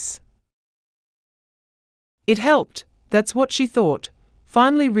place. It helped, that's what she thought,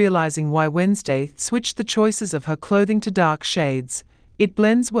 finally realizing why Wednesday switched the choices of her clothing to dark shades. It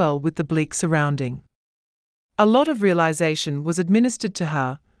blends well with the bleak surrounding. A lot of realization was administered to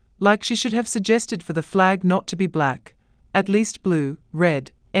her, like she should have suggested for the flag not to be black, at least blue,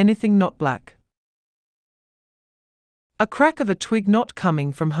 red, anything not black. A crack of a twig not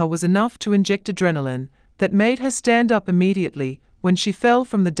coming from her was enough to inject adrenaline that made her stand up immediately when she fell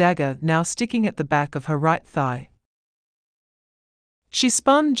from the dagger now sticking at the back of her right thigh. She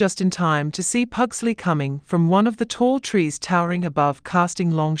spun just in time to see Pugsley coming from one of the tall trees towering above, casting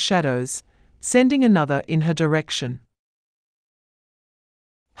long shadows, sending another in her direction.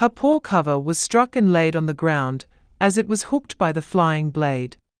 Her paw cover was struck and laid on the ground as it was hooked by the flying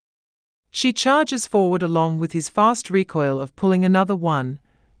blade. She charges forward along with his fast recoil of pulling another one,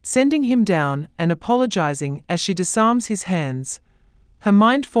 sending him down and apologizing as she disarms his hands, her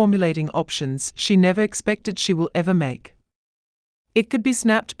mind formulating options she never expected she will ever make. It could be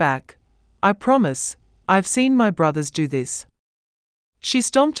snapped back. I promise, I've seen my brothers do this. She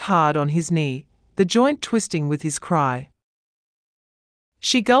stomped hard on his knee, the joint twisting with his cry.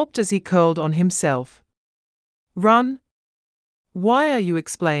 She gulped as he curled on himself. Run? Why are you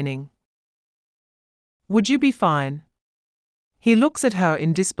explaining? Would you be fine? He looks at her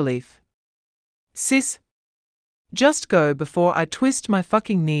in disbelief. Sis? Just go before I twist my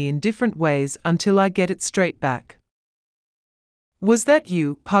fucking knee in different ways until I get it straight back. Was that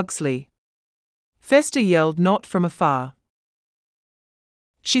you, Pugsley? Fester yelled not from afar.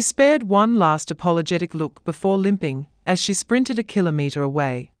 She spared one last apologetic look before limping as she sprinted a kilometer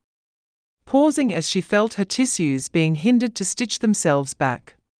away, pausing as she felt her tissues being hindered to stitch themselves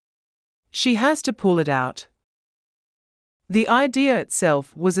back. She has to pull it out. The idea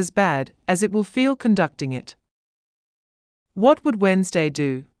itself was as bad as it will feel conducting it. What would Wednesday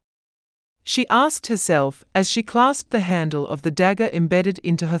do? She asked herself as she clasped the handle of the dagger embedded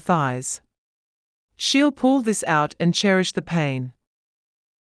into her thighs. She'll pull this out and cherish the pain.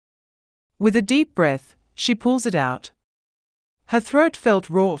 With a deep breath, she pulls it out. Her throat felt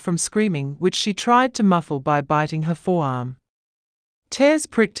raw from screaming, which she tried to muffle by biting her forearm. Tears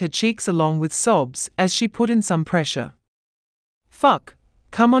pricked her cheeks along with sobs as she put in some pressure. Fuck,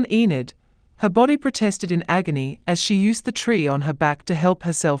 come on Enid, her body protested in agony as she used the tree on her back to help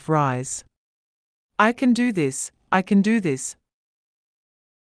herself rise. I can do this, I can do this.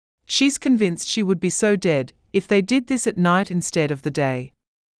 She's convinced she would be so dead if they did this at night instead of the day.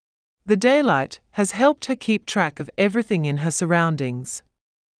 The daylight has helped her keep track of everything in her surroundings.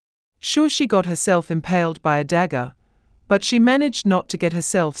 Sure, she got herself impaled by a dagger, but she managed not to get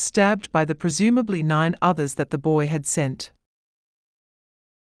herself stabbed by the presumably 9 others that the boy had sent.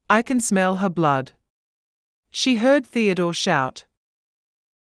 I can smell her blood. She heard Theodore shout.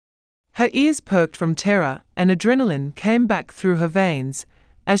 Her ears perked from terror and adrenaline came back through her veins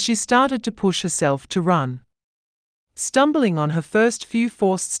as she started to push herself to run. Stumbling on her first few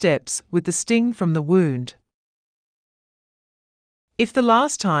forced steps with the sting from the wound. If the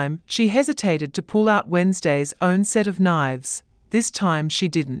last time she hesitated to pull out Wednesday's own set of knives, this time she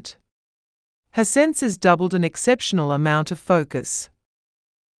didn't. Her senses doubled an exceptional amount of focus.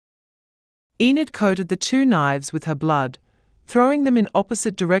 Enid coated the 2 knives with her blood, throwing them in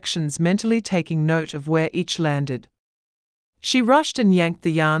opposite directions, mentally taking note of where each landed. She rushed and yanked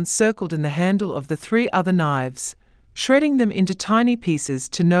the yarn circled in the handle of the 3 other knives, shredding them into tiny pieces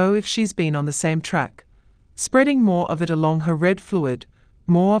to know if she's been on the same track, spreading more of it along her red fluid,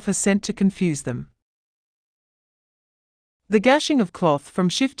 more of her scent to confuse them. The gashing of cloth from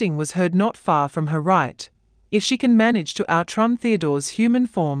shifting was heard not far from her right. If she can manage to outrun Theodore's human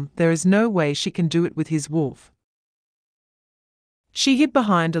form, there is no way she can do it with his wolf. She hid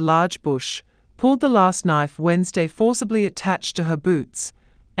behind a large bush, pulled the last knife Wednesday forcibly attached to her boots,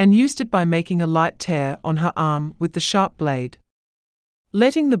 and used it by making a light tear on her arm with the sharp blade,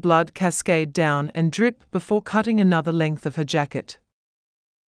 letting the blood cascade down and drip before cutting another length of her jacket.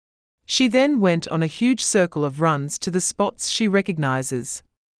 She then went on a huge circle of runs to the spots she recognizes,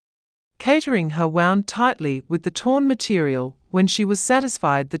 catering her wound tightly with the torn material when she was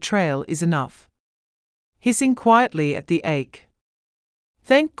satisfied the trail is enough, hissing quietly at the ache.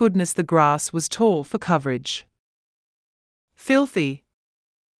 Thank goodness the grass was tall for coverage. Filthy.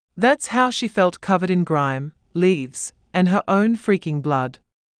 That's how she felt, covered in grime, leaves, and her own freaking blood.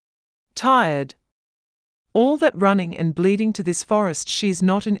 Tired. All that running and bleeding to this forest she's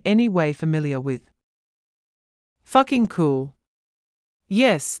not in any way familiar with. Fucking cool.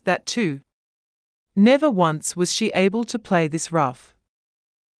 Yes, that too. Never once was she able to play this rough.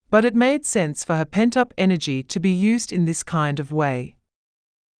 But it made sense for her pent-up energy to be used in this kind of way.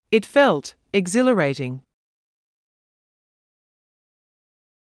 It felt exhilarating.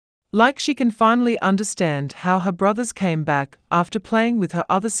 Like she can finally understand how her brothers came back after playing with her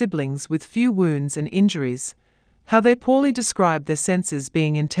other siblings with few wounds and injuries, how they poorly described their senses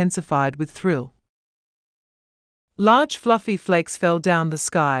being intensified with thrill. Large fluffy flakes fell down the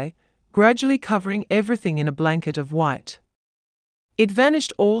sky, gradually covering everything in a blanket of white. It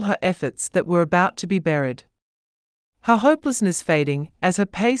vanished all her efforts that were about to be buried. Her hopelessness fading as her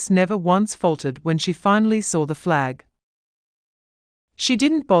pace never once faltered when she finally saw the flag. She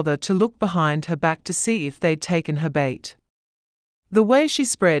didn't bother to look behind her back to see if they'd taken her bait. The way she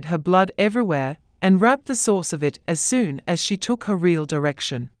spread her blood everywhere and wrapped the source of it as soon as she took her real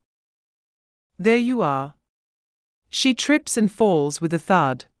direction. There you are. She trips and falls with a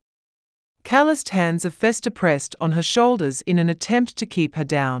thud. Calloused hands of Fester pressed on her shoulders in an attempt to keep her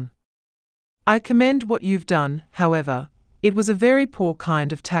down. I commend what you've done, however, it was a very poor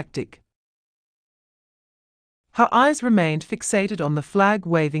kind of tactic. Her eyes remained fixated on the flag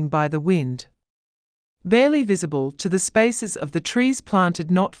waving by the wind, barely visible to the spaces of the trees planted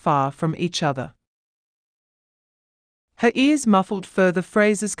not far from each other. Her ears muffled further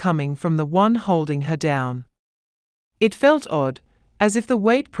phrases coming from the one holding her down. It felt odd, as if the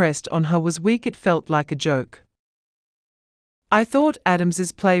weight pressed on her was weak. It felt like a joke. I thought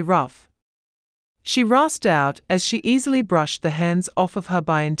Adams's play rough. She rasped out as she easily brushed the hands off of her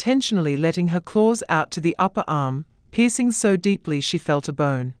by intentionally letting her claws out to the upper arm, piercing so deeply she felt a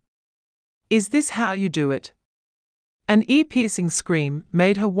bone. Is this how you do it? An ear-piercing scream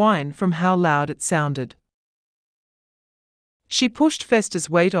made her whine from how loud it sounded. She pushed Fester's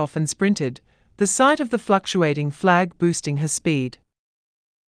weight off and sprinted, the sight of the fluctuating flag boosting her speed.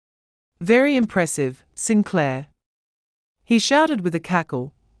 Very impressive, Sinclair. He shouted with a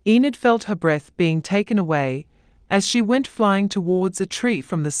cackle. Enid felt her breath being taken away, as she went flying towards a tree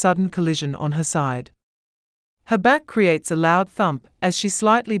from the sudden collision on her side. Her back creates a loud thump as she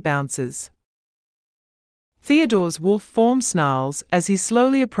slightly bounces. Theodore's wolf form snarls as he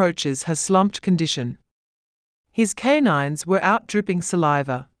slowly approaches her slumped condition. His canines were out dripping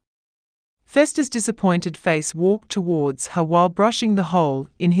saliva. Festa's disappointed face walked towards her while brushing the hole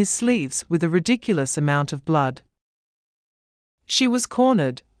in his sleeves with a ridiculous amount of blood. She was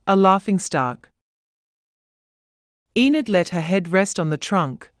cornered, a laughingstock. Enid let her head rest on the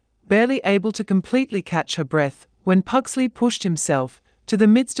trunk, barely able to completely catch her breath, when Pugsley pushed himself to the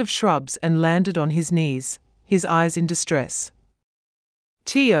midst of shrubs and landed on his knees, his eyes in distress.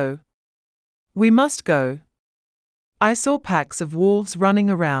 "Tio. We must go. I saw packs of wolves running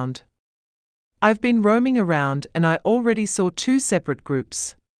around. I've been roaming around and I already saw 2 separate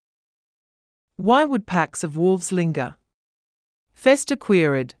groups." "Why would packs of wolves linger?" Festa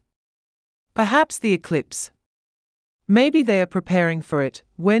queried. "Perhaps the eclipse. Maybe they are preparing for it."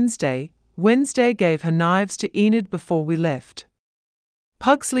 Wednesday gave her knives to Enid before we left.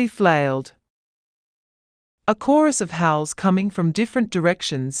 Pugsley flailed. A chorus of howls coming from different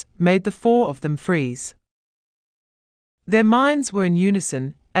directions made the 4 of them freeze. Their minds were in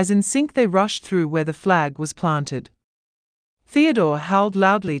unison, as in sync they rushed through where the flag was planted. Theodore howled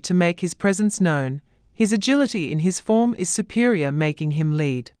loudly to make his presence known. His agility in his form is superior, making him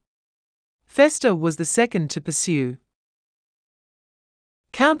lead. Festa was the second to pursue.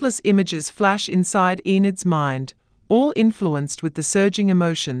 Countless images flash inside Enid's mind, all influenced with the surging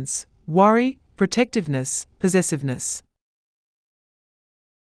emotions: worry, protectiveness, possessiveness.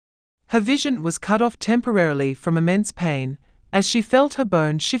 Her vision was cut off temporarily from immense pain, as she felt her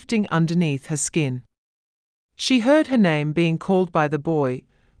bone shifting underneath her skin. She heard her name being called by the boy,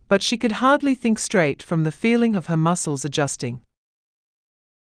 but she could hardly think straight from the feeling of her muscles adjusting.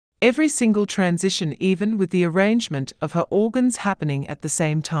 Every single transition, even with the arrangement of her organs happening at the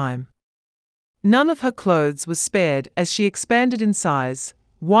same time. None of her clothes was spared as she expanded in size,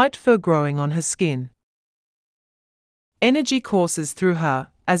 white fur growing on her skin. Energy courses through her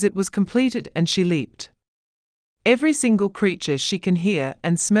as it was completed and she leaped. Every single creature she can hear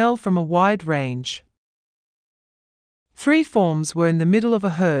and smell from a wide range. 3 forms were in the middle of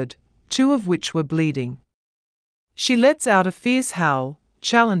a herd, 2 of which were bleeding. She lets out a fierce howl,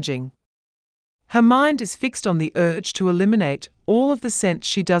 challenging. Her mind is fixed on the urge to eliminate all of the scent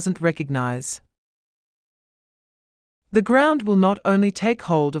she doesn't recognize. The ground will not only take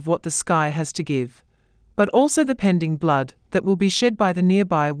hold of what the sky has to give, but also the pending blood that will be shed by the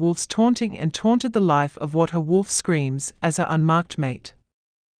nearby wolves, taunting and taunted the life of what her wolf screams as her unmarked mate.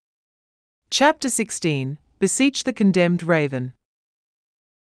 Chapter 16. Beseech the Condemned Raven.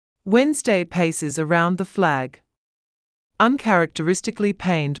 Wednesday paces around the flag, uncharacteristically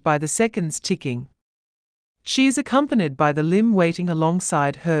pained by the seconds ticking. She is accompanied by the limb waiting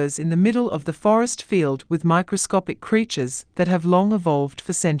alongside hers in the middle of the forest field with microscopic creatures that have long evolved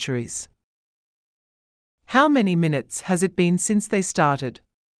for centuries. How many minutes has it been since they started?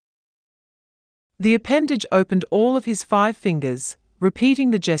 The appendage opened all of his 5 fingers,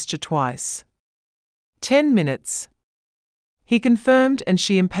 repeating the gesture twice. 10 minutes. He confirmed, and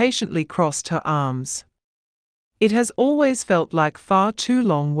she impatiently crossed her arms. It has always felt like far too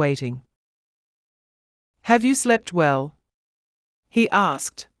long waiting. "Have you slept well?" he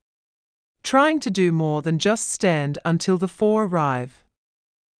asked, trying to do more than just stand until the 4 arrive.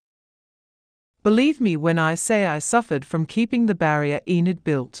 "Believe me when I say I suffered from keeping the barrier Enid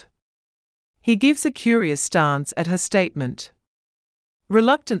built." He gives a curious stance at her statement.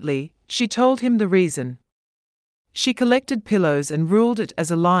 Reluctantly, she told him the reason. She collected pillows and ruled it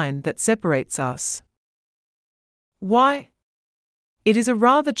as a line that separates us. Why? It is a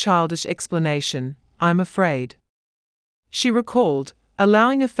rather childish explanation, I'm afraid. She recalled,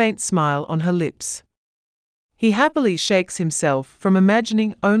 allowing a faint smile on her lips. He happily shakes himself from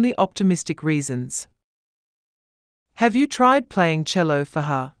imagining only optimistic reasons. "Have you tried playing cello for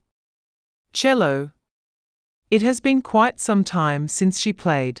her?" "Cello? It has been quite some time since she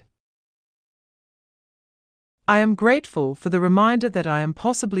played." "I am grateful for the reminder that I am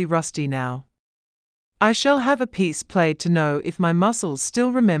possibly rusty now. I shall have a piece played to know if my muscles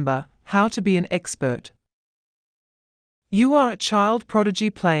still remember how to be an expert." "You are a child prodigy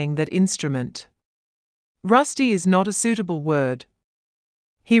playing that instrument." "Rusty is not a suitable word,"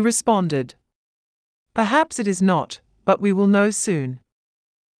 he responded. "Perhaps it is not, but we will know soon.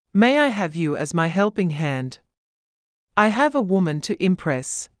 May I have you as my helping hand? I have a woman to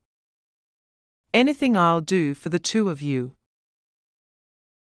impress. Anything I'll do for the 2 of you."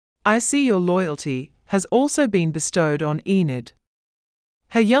 "I see your loyalty has also been bestowed on Enid."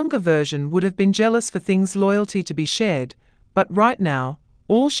 Her younger version would have been jealous for things loyalty to be shared, but right now,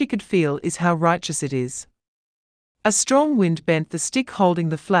 all she could feel is how righteous it is. A strong wind bent the stick holding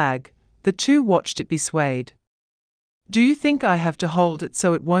the flag, the two watched it be swayed. "Do you think I have to hold it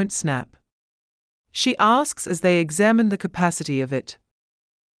so it won't snap?" she asks as they examine the capacity of it.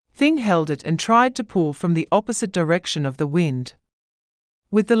 Thing held it and tried to pull from the opposite direction of the wind.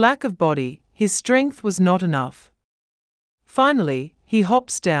 With the lack of body, his strength was not enough. Finally, he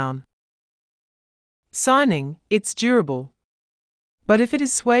hops down. Signing, "It's durable. But if it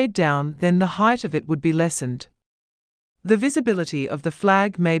is swayed down, then the height of it would be lessened. The visibility of the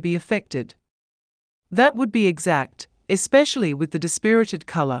flag may be affected. That would be exact, especially with the dispirited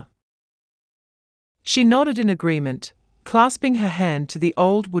color." She nodded in agreement, clasping her hand to the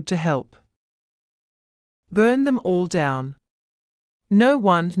old wood to help. "Burn them all down. No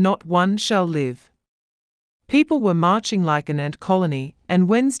one, not one, shall live." People were marching like an ant colony, and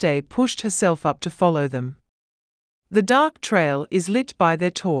Wednesday pushed herself up to follow them. The dark trail is lit by their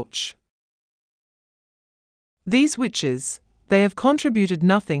torch. These witches, they have contributed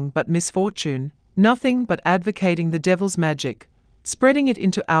nothing but misfortune, nothing but advocating the devil's magic, spreading it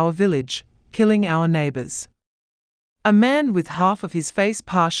into our village, killing our neighbors. A man with half of his face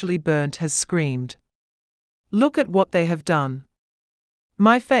partially burnt has screamed. "Look at what they have done.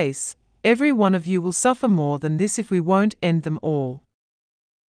 My face, every one of you will suffer more than this if we won't end them all."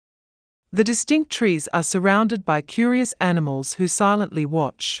 The distinct trees are surrounded by curious animals who silently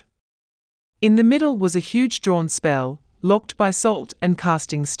watch. In the middle was a huge drawn spell, locked by salt and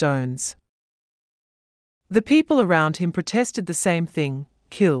casting stones. The people around him protested the same thing: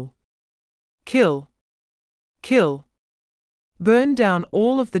 "Kill! Kill! Kill! Burn down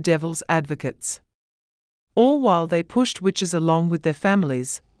all of the devil's advocates!" All while they pushed witches along with their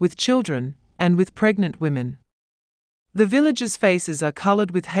families, with children, and with pregnant women. The villagers' faces are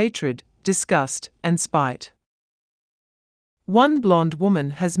colored with hatred, disgust, and spite. One blonde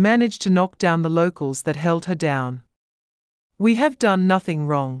woman has managed to knock down the locals that held her down. "We have done nothing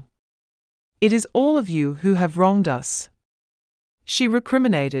wrong. It is all of you who have wronged us," she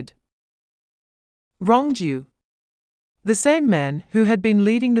recriminated. "Wronged you?" The same man who had been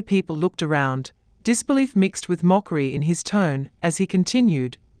leading the people looked around, disbelief mixed with mockery in his tone, as he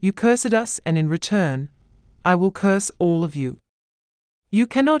continued, "You cursed us, and in return, I will curse all of you. You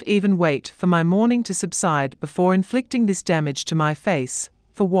cannot even wait for my mourning to subside before inflicting this damage to my face.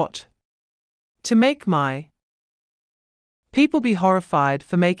 For what? To make my people be horrified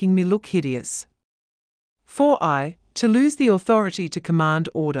for making me look hideous. For I, to lose the authority to command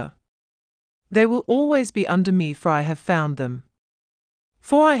order. They will always be under me, for I have found them.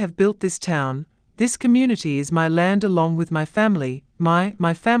 For I have built this town, this community is my land along with my family,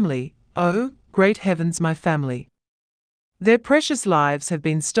 my family, oh, great heavens, my family. Their precious lives have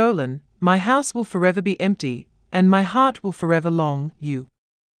been stolen, my house will forever be empty, and my heart will forever long you.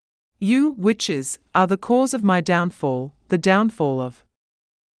 You, witches, are the cause of my downfall, the downfall of.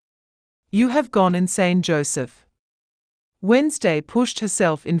 You have gone insane, Joseph." Wednesday pushed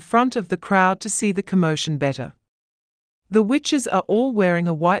herself in front of the crowd to see the commotion better. The witches are all wearing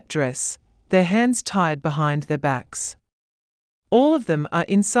a white dress, their hands tied behind their backs. All of them are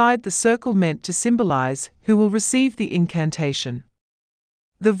inside the circle meant to symbolize who will receive the incantation.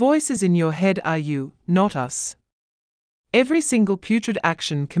 The voices in your head are you, not us. Every single putrid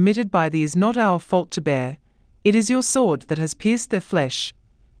action committed by thee is not our fault to bear. It is your sword that has pierced their flesh.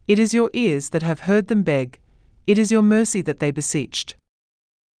 It is your ears that have heard them beg. It is your mercy that they beseeched.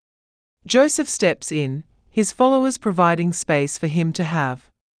 Joseph steps in, his followers providing space for him to have.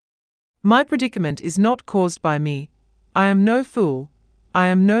 "My predicament is not caused by me. I am no fool. I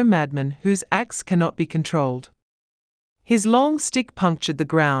am no madman whose acts cannot be controlled." His long stick punctured the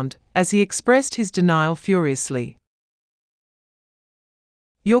ground as he expressed his denial furiously.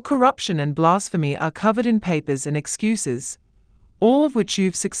 "Your corruption and blasphemy are covered in papers and excuses, all of which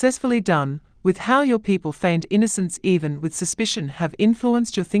you've successfully done, with how your people feigned innocence even with suspicion have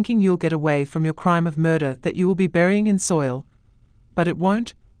influenced your thinking you'll get away from your crime of murder that you will be burying in soil. But it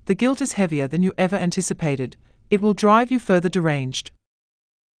won't. The guilt is heavier than you ever anticipated. It will drive you further deranged."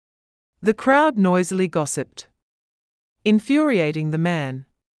 The crowd noisily gossiped, infuriating the man.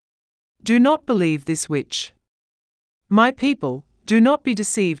 "Do not believe this witch. My people, do not be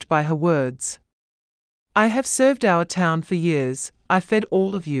deceived by her words. I have served our town for years, I fed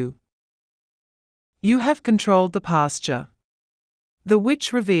all of you. You have controlled the pasture." The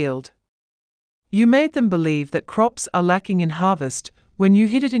witch revealed. "You made them believe that crops are lacking in harvest when you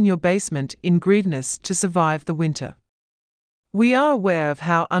hid it in your basement in greediness to survive the winter. We are aware of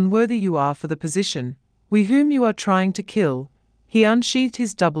how unworthy you are for the position, we whom you are trying to kill, He unsheathed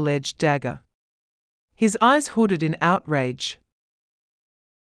his double-edged dagger. His eyes hooded in outrage.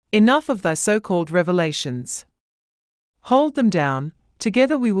 Enough of thy so-called revelations. Hold them down,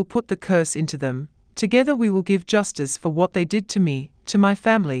 together we will put the curse into them, together we will give justice for what they did to me, to my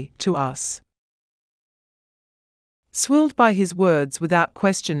family, to us. Swilled by his words without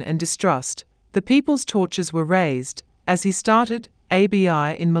question and distrust, the people's torches were raised, as he started,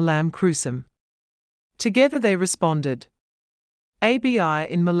 ABI in Malam Crucem. Together they responded. ABI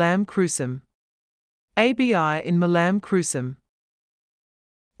in Malam Crucem. ABI in Malam Crucem.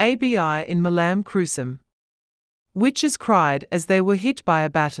 ABI in Malam Crucem. Witches cried as they were hit by a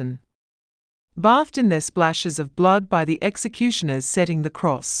baton, bathed in their splashes of blood by the executioners setting the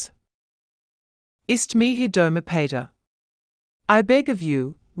cross. Ist mihi doma pater. I beg of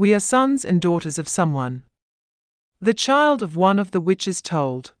you, we are sons and daughters of someone. The child of one of the witches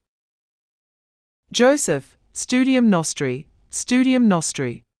told Joseph, studium nostri, studium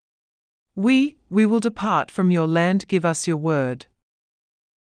nostri. We will depart from your land, give us your word.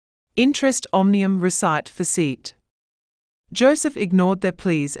 Interest omnium recite facit. Joseph ignored their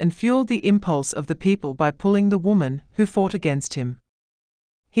pleas and fueled the impulse of the people by pulling the woman who fought against him.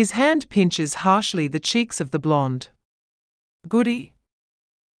 His hand pinches harshly the cheeks of the blonde. Goody.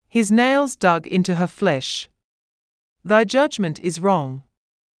 His nails dug into her flesh. Thy judgment is wrong.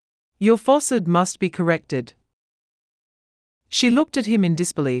 Your falsehood must be corrected. She looked at him in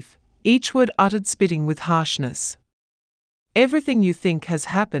disbelief, each word uttered spitting with harshness. Everything you think has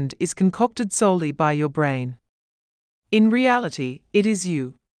happened is concocted solely by your brain. In reality, it is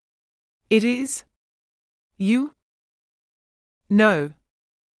you. It is? You? No.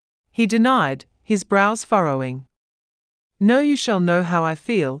 He denied, his brows furrowing. No, you shall know how I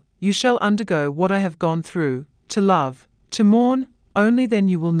feel, you shall undergo what I have gone through, to love, to mourn, only then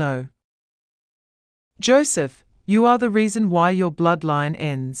you will know. Joseph, you are the reason why your bloodline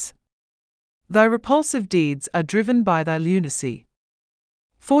ends. Thy repulsive deeds are driven by thy lunacy.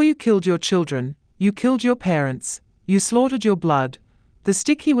 For you killed your children, you killed your parents, you slaughtered your blood. The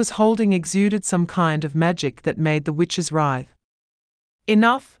stick he was holding exuded some kind of magic that made the witches writhe.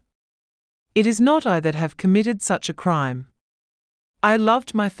 Enough! It is not I that have committed such a crime. I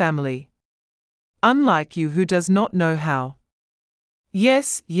loved my family. Unlike you who does not know how.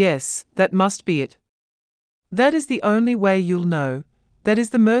 Yes, that must be it. That is the only way you'll know. That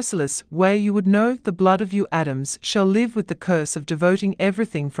is the merciless way you would know. The blood of you Adams shall live with the curse of devoting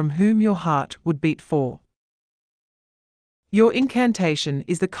everything from whom your heart would beat for. Your incantation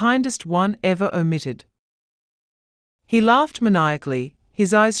is the kindest one ever omitted. He laughed maniacally,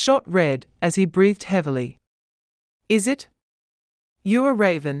 his eyes shot red as he breathed heavily. Is it? You're a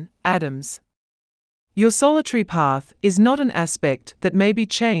raven, Adams. Your solitary path is not an aspect that may be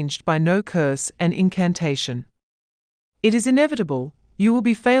changed by no curse and incantation. It is inevitable, you will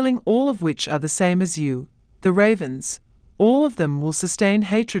be failing, all of which are the same as you, the ravens. All of them will sustain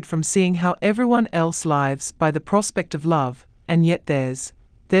hatred from seeing how everyone else lives by the prospect of love, and yet theirs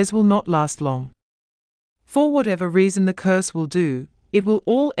will not last long. For whatever reason the curse will do, it will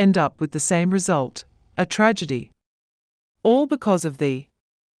all end up with the same result, a tragedy. All because of thee.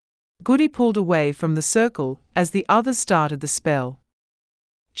 Goody pulled away from the circle as the others started the spell.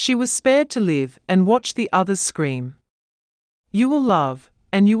 She was spared to live and watch the others scream. You will love,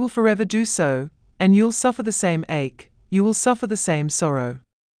 and you will forever do so, and you'll suffer the same ache, you will suffer the same sorrow.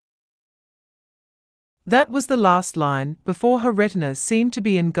 That was the last line before her retina seemed to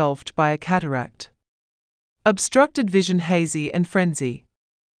be engulfed by a cataract. Obstructed vision, hazy and frenzy.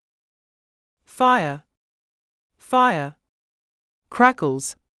 Fire. Fire.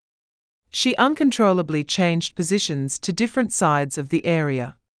 Crackles. She uncontrollably changed positions to different sides of the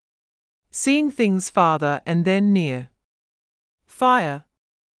area, seeing things farther and then near. Fire.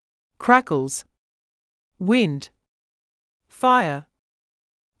 Crackles. Wind. Fire.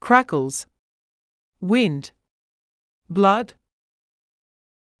 Crackles. Wind. Blood.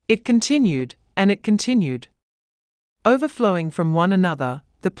 It continued, and it continued. Overflowing from one another,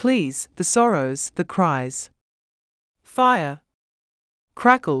 the pleas, the sorrows, the cries. Fire.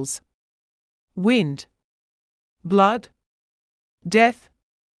 Crackles. Wind. Blood. Death.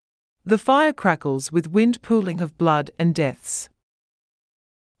 The fire crackles with wind pooling of blood and deaths.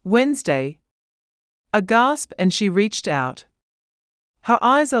 Wednesday. A gasp and she reached out. Her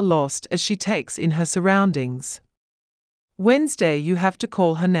eyes are lost as she takes in her surroundings. Wednesday, you have to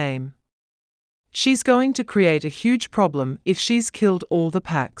call her name. She's going to create a huge problem if she's killed all the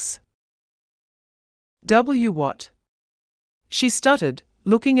packs. What? She stuttered,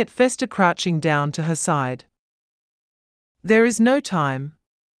 looking at Fester crouching down to her side. There is no time.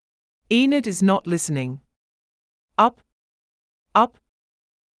 Enid is not listening. Up. Up.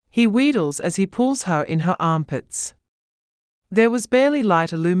 He wheedles as he pulls her in her armpits. There was barely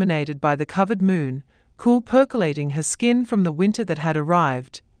light illuminated by the covered moon, cool percolating her skin from the winter that had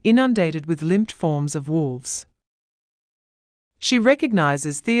arrived, inundated with limped forms of wolves. She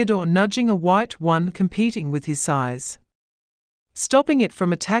recognizes Theodore nudging a white one competing with his size, stopping it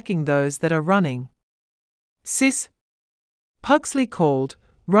from attacking those that are running. "Sis," Pugsley called,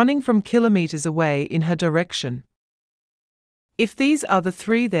 running from kilometers away in her direction. "If these are the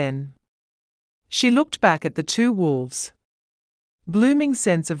three, then." She looked back at the two wolves. Blooming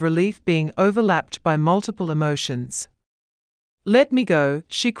sense of relief being overlapped by multiple emotions. "Let me go,"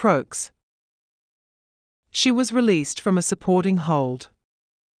 she croaks. She was released from a supporting hold.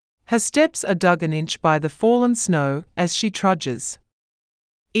 Her steps are dug an inch by the fallen snow as she trudges.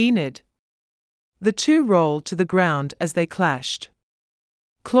 "Enid." The two rolled to the ground as they clashed,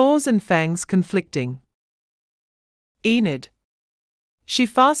 claws and fangs conflicting. "Enid." She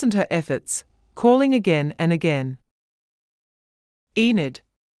fastened her efforts, calling again and again. "Enid.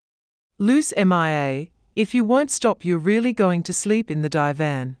 Loose MIA, if you won't stop you're really going to sleep in the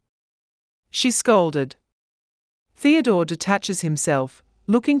divan," she scolded. Theodore detaches himself,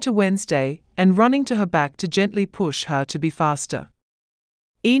 looking to Wednesday and running to her back to gently push her to be faster.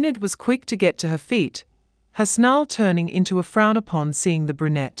 Enid was quick to get to her feet, her snarl turning into a frown upon seeing the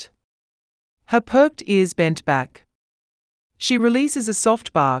brunette. Her perked ears bent back. She releases a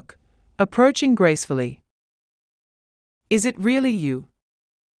soft bark, approaching gracefully. "Is it really you?"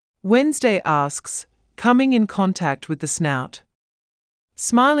 Wednesday asks, coming in contact with the snout,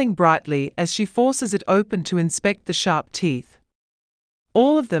 smiling brightly as she forces it open to inspect the sharp teeth.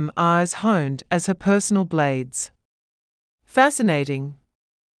 All of them are as honed as her personal blades. "Fascinating."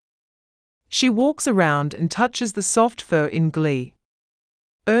 She walks around and touches the soft fur in glee,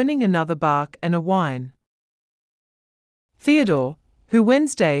 earning another bark and a whine. Theodore, who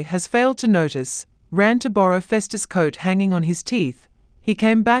Wednesday has failed to notice, ran to borrow Festus' coat hanging on his teeth. He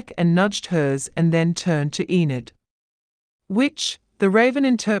came back and nudged hers and then turned to Enid, which the raven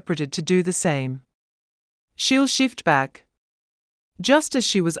interpreted to do the same. She'll shift back. Just as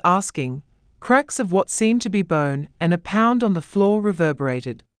she was asking, cracks of what seemed to be bone and a pound on the floor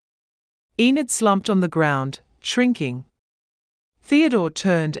reverberated. Enid slumped on the ground, shrinking. Theodore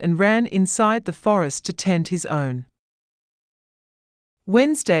turned and ran inside the forest to tend his own.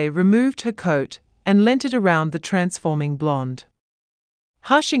 Wednesday removed her coat and lent it around the transforming blonde,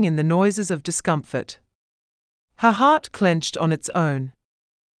 hushing in the noises of discomfort. Her heart clenched on its own.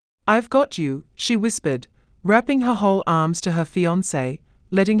 "I've got you," she whispered, wrapping her whole arms to her fiancé,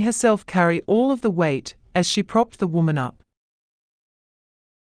 letting herself carry all of the weight as she propped the woman up.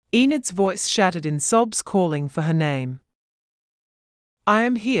 Enid's voice shattered in sobs calling for her name. "I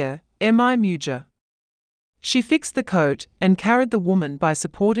am here, M.I. Muja." She fixed the coat and carried the woman by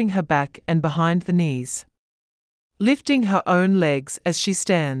supporting her back and behind the knees, lifting her own legs as she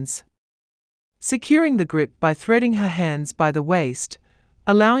stands, securing the grip by threading her hands by the waist,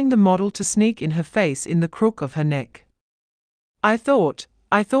 allowing the model to sneak in her face in the crook of her neck. I thought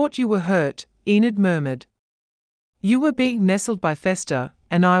you were hurt," Enid murmured. "You were being nestled by Festa,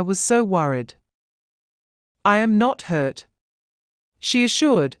 and I was so worried." "I am not hurt," she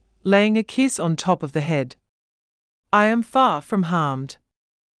assured, laying a kiss on top of the head. "I am far from harmed.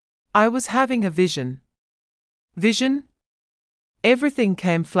 I was having a vision." "Vision?" Everything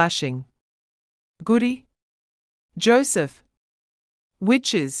came flashing. "Goody? Joseph?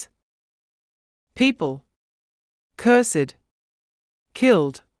 Witches? People? Cursed?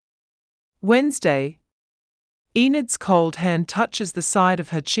 Killed? Wednesday?" Enid's cold hand touches the side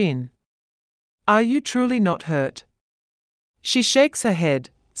of her chin. "Are you truly not hurt?" She shakes her head,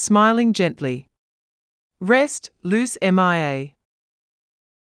 smiling gently. "Rest, loose MIA."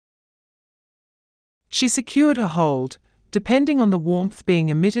 She secured her hold, depending on the warmth being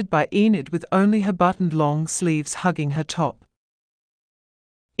emitted by Enid with only her buttoned long sleeves hugging her top.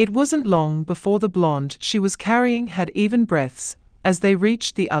 It wasn't long before the blonde she was carrying had even breaths, as they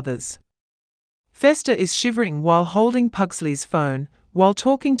reached the others. Festa is shivering while holding Pugsley's phone, while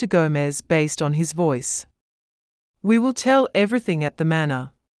talking to Gomez based on his voice. "We will tell everything at the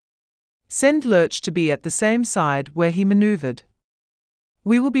manor. Send Lurch to be at the same side where he maneuvered.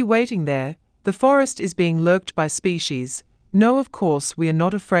 We will be waiting there. The forest is being lurked by species. No, of course we are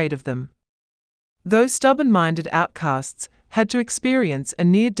not afraid of them. Those stubborn-minded outcasts had to experience a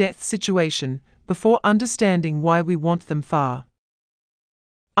near-death situation before understanding why we want them far."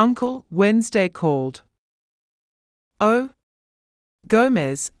 "Uncle," Wednesday called. "Oh,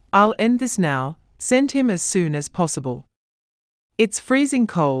 Gomez, I'll end this now. Send him as soon as possible. It's freezing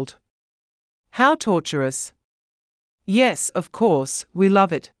cold." "How torturous." Yes, of course, we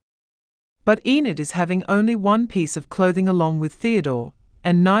love it. But Enid is having only one piece of clothing along with Theodore,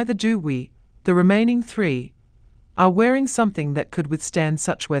 and neither do we, the remaining three, are wearing something that could withstand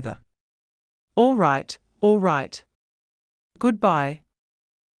such weather. All right, all right. Goodbye.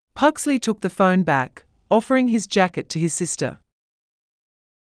 Pugsley took the phone back, offering his jacket to his sister.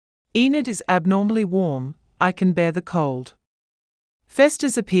 Enid is abnormally warm, I can bear the cold.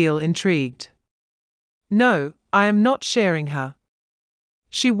 Fester's appeal intrigued. No, I am not sharing her.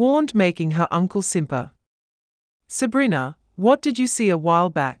 She warned, making her uncle simper. Sabrina, what did you see a while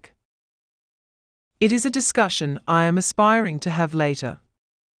back? It is a discussion I am aspiring to have later.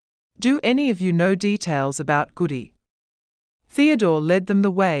 Do any of you know details about Goody? Theodore led them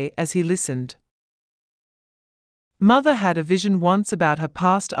the way as he listened. Mother had a vision once about her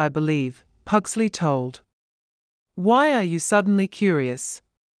past, I believe, Pugsley told. Why are you suddenly curious?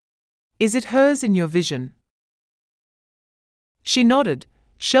 Is it hers in your vision? She nodded,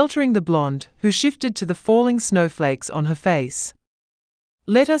 sheltering the blonde, who shifted to the falling snowflakes on her face.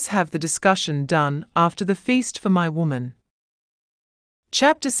 Let us have the discussion done after the feast for my woman.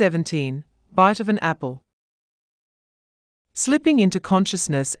 Chapter 17, Bite of an Apple. Slipping into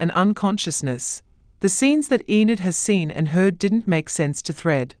consciousness and unconsciousness, the scenes that Enid has seen and heard didn't make sense to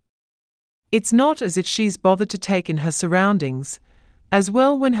thread. It's not as if she's bothered to take in her surroundings, as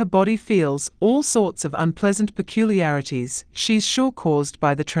well when her body feels all sorts of unpleasant peculiarities she's sure caused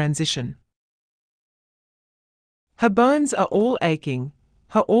by the transition. Her bones are all aching,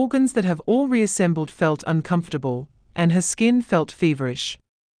 her organs that have all reassembled felt uncomfortable, and her skin felt feverish.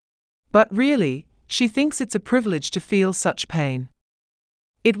 But really, she thinks it's a privilege to feel such pain.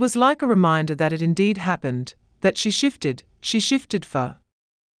 It was like a reminder that it indeed happened, that she shifted for.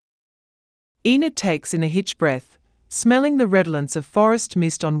 Enid takes in a hitch breath, smelling the redolence of forest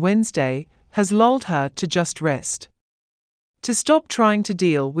mist on Wednesday has lulled her to just rest. To stop trying to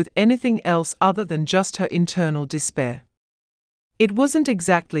deal with anything else other than just her internal despair. It wasn't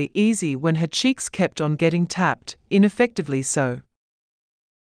exactly easy when her cheeks kept on getting tapped, ineffectively so.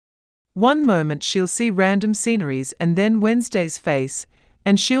 One moment she'll see random sceneries and then Wednesday's face,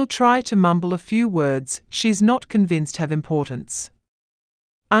 and she'll try to mumble a few words she's not convinced have importance.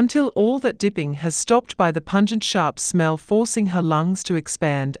 Until all that dipping has stopped by the pungent sharp smell forcing her lungs to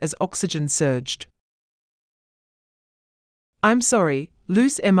expand as oxygen surged. I'm sorry,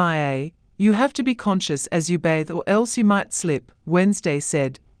 loose MIA, you have to be conscious as you bathe or else you might slip, Wednesday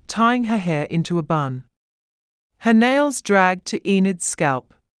said, tying her hair into a bun. Her nails dragged to Enid's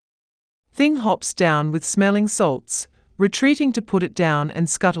scalp. Thing hops down with smelling salts, retreating to put it down and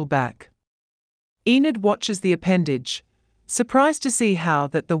scuttle back. Enid watches the appendage, surprised to see how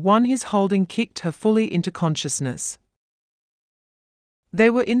that the one he's holding kicked her fully into consciousness.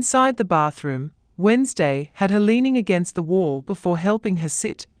 They were inside the bathroom. Wednesday had her leaning against the wall before helping her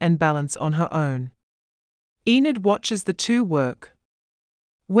sit and balance on her own. Enid watches the two work.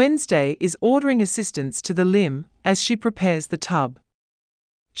 Wednesday is ordering assistance to the limb as she prepares the tub.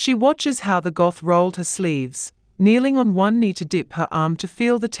 She watches how the goth rolled her sleeves, kneeling on one knee to dip her arm to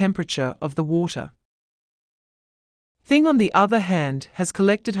feel the temperature of the water. Thing on the other hand has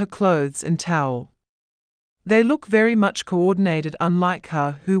collected her clothes and towel. They look very much coordinated, unlike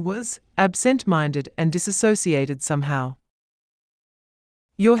her who was absent-minded and disassociated somehow.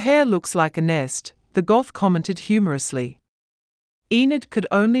 Your hair looks like a nest, the goth commented humorously. Enid could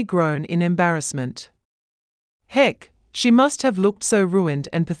only groan in embarrassment. Heck, she must have looked so ruined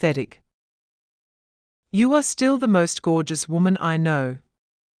and pathetic. You are still the most gorgeous woman I know.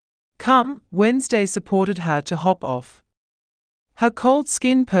 Come, Wednesday supported her to hop off. Her cold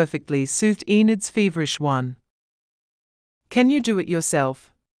skin perfectly soothed Enid's feverish one. Can you do it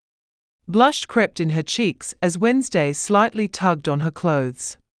yourself? Blush crept in her cheeks as Wednesday slightly tugged on her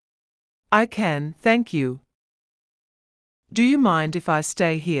clothes. I can, thank you. Do you mind if I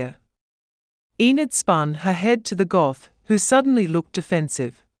stay here? Enid spun her head to the goth, who suddenly looked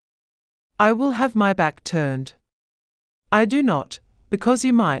defensive. I will have my back turned. I do not, because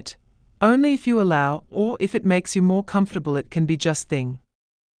you might, only if you allow, or if it makes you more comfortable it can be just thing.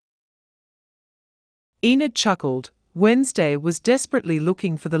 Enid chuckled. Wednesday was desperately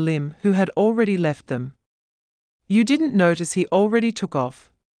looking for the limb who had already left them. You didn't notice he already took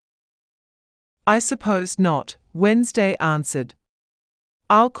off? I suppose not, Wednesday answered.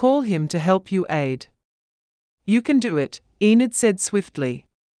 I'll call him to help you aid. You can do it, Enid said swiftly.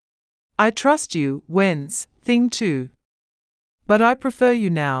 I trust you, Wens, thing too. But I prefer you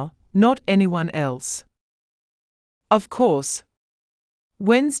now, not anyone else. Of course.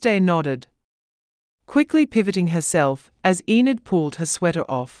 Wednesday nodded, quickly pivoting herself as Enid pulled her sweater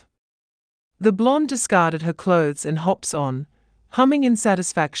off. The blonde discarded her clothes and hops on, humming in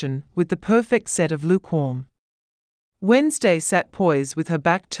satisfaction with the perfect set of lukewarm. Wednesday sat poised with her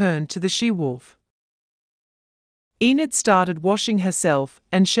back turned to the she-wolf. Enid started washing herself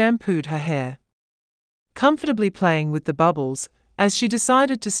and shampooed her hair, comfortably playing with the bubbles, as she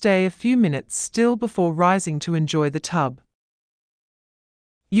decided to stay a few minutes still before rising to enjoy the tub.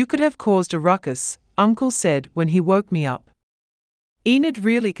 "You could have caused a ruckus," Uncle said when he woke me up. Enid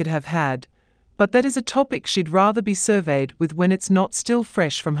really could have had, but that is a topic she'd rather be surveyed with when it's not still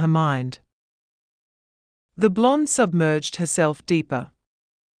fresh from her mind. The blonde submerged herself deeper.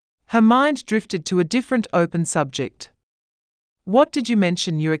 Her mind drifted to a different open subject. "What did you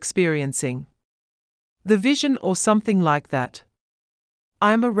mention you're experiencing? The vision or something like that?"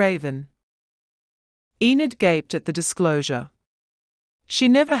 "I'm a raven." Enid gaped at the disclosure. She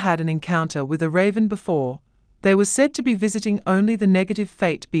never had an encounter with a raven before. They were said to be visiting only the negative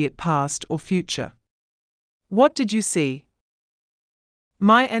fate, be it past or future. "What did you see?"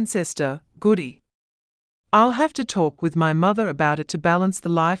 "My ancestor, Goody. I'll have to talk with my mother about it to balance the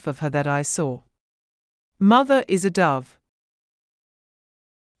life of her that I saw. Mother is a dove."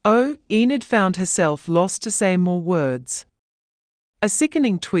 Oh, Enid found herself lost to say more words. A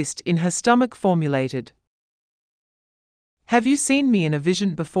sickening twist in her stomach formulated. "Have you seen me in a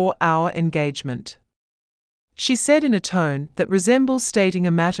vision before our engagement?" she said in a tone that resembles stating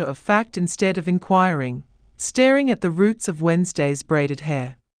a matter of fact instead of inquiring, staring at the roots of Wednesday's braided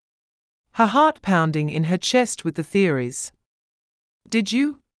hair. Her heart pounding in her chest with the theories. "Did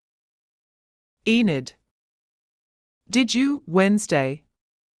you?" "Enid. Did you, Wednesday?"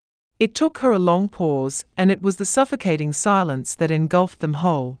 It took her a long pause, and it was the suffocating silence that engulfed them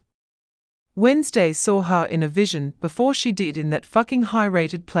whole. Wednesday saw her in a vision before she did in that fucking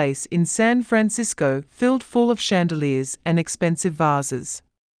high-rated place in San Francisco filled full of chandeliers and expensive vases.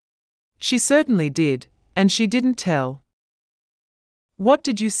 She certainly did, and she didn't tell. "What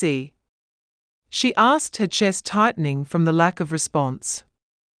did you see?" she asked, her chest tightening from the lack of response.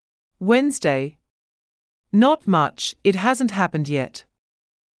 "Wednesday? Not much, it hasn't happened yet."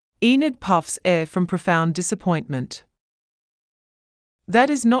 Enid puffs air from profound disappointment. "That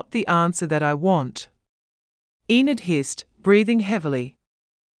is not the answer that I want," Enid hissed, breathing heavily.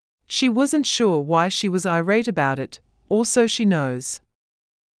 She wasn't sure why she was irate about it, or so she knows.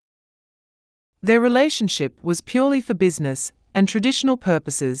 Their relationship was purely for business and traditional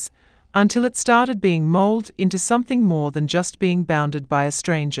purposes, until it started being molded into something more than just being bounded by a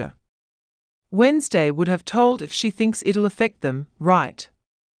stranger. Wednesday would have told if she thinks it'll affect them, right?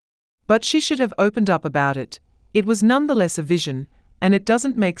 But she should have opened up about it. It was nonetheless a vision, and it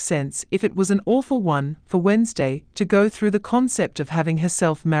doesn't make sense if it was an awful one for Wednesday to go through the concept of having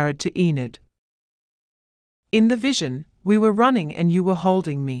herself married to Enid. "In the vision, we were running and you were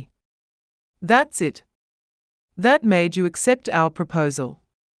holding me. That's it. That made you accept our proposal.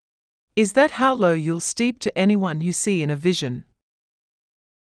 Is that how low you'll stoop to anyone you see in a vision?"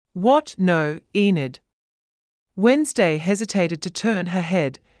 "What? No, Enid." Wednesday hesitated to turn her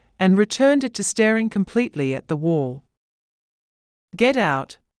head, and returned it to staring completely at the wall. "Get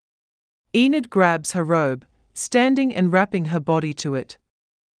out." Enid grabs her robe, standing and wrapping her body to it.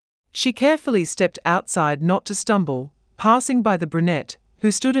 She carefully stepped outside not to stumble, passing by the brunette, who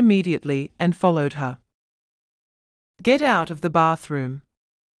stood immediately and followed her. "Get out of the bathroom."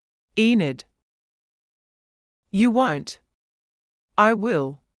 "Enid." "You won't." "I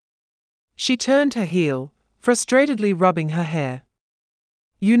will." She turned her heel, frustratedly rubbing her hair.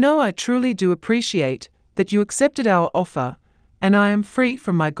 "You know I truly do appreciate that you accepted our offer, and I am free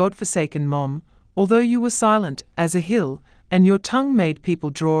from my godforsaken mom, although you were silent as a hill, and your tongue made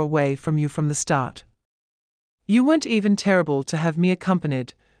people draw away from you from the start. You weren't even terrible to have me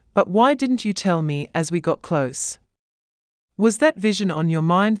accompanied, but why didn't you tell me as we got close? Was that vision on your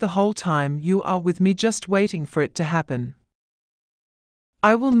mind the whole time you are with me, just waiting for it to happen?"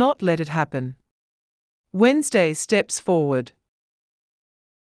 "I will not let it happen." Wednesday steps forward.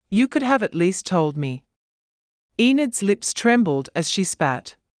 "You could have at least told me." Enid's lips trembled as she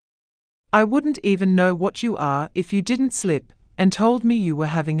spat. "I wouldn't even know what you are if you didn't slip and told me you were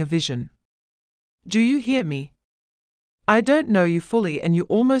having a vision. Do you hear me? I don't know you fully and you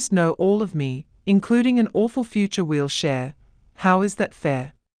almost know all of me, including an awful future we'll share. How is that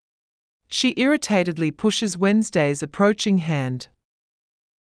fair?" She irritatedly pushes Wednesday's approaching hand.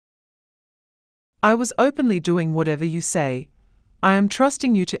 "I was openly doing whatever you say. I am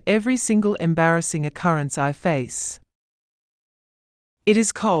trusting you to every single embarrassing occurrence I face." "It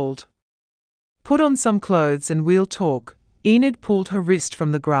is cold. Put on some clothes and we'll talk." Enid pulled her wrist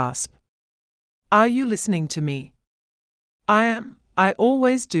from the grasp. "Are you listening to me?" I am. I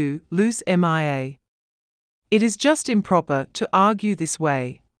always do, loose MIA. It is just improper to argue this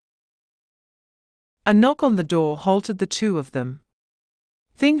way. A knock on the door halted the two of them.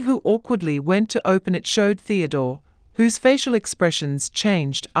 Thing who awkwardly went to open it showed Theodore, whose facial expressions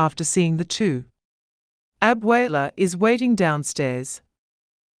changed after seeing the two. Abuela is waiting downstairs.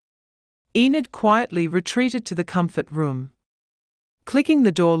 Enid quietly retreated to the comfort room, clicking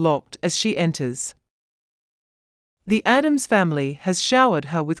the door locked as she enters. The Adams family has showered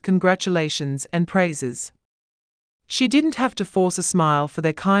her with congratulations and praises. She didn't have to force a smile for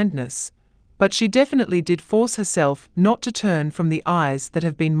their kindness, but she definitely did force herself not to turn from the eyes that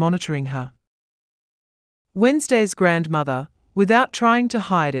have been monitoring her. Wednesday's grandmother, without trying to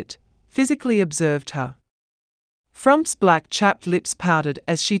hide it, physically observed her. Frump's black chapped lips pouted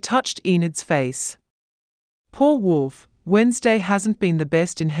as she touched Enid's face. Poor wolf, Wednesday hasn't been the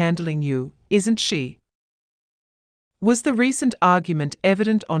best in handling you, isn't she? Was the recent argument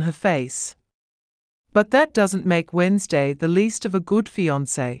evident on her face? But that doesn't make Wednesday the least of a good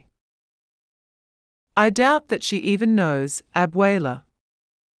fiancée. I doubt that she even knows, Abuela.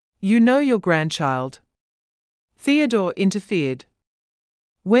 You know your grandchild. Theodore interfered.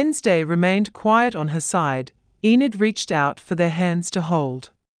 Wednesday remained quiet on her side. Enid reached out for their hands to hold.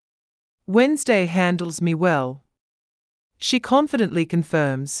 Wednesday handles me well, she confidently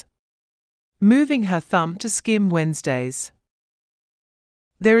confirms, moving her thumb to skim Wednesday's.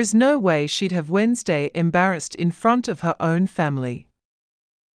 There is no way she'd have Wednesday embarrassed in front of her own family.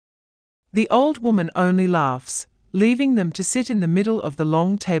 The old woman only laughs, leaving them to sit in the middle of the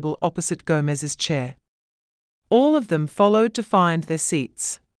long table opposite Gomez's chair. All of them followed to find their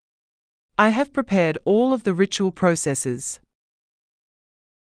seats. I have prepared all of the ritual processes.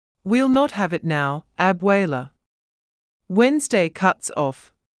 We'll not have it now, Abuela. Wednesday cuts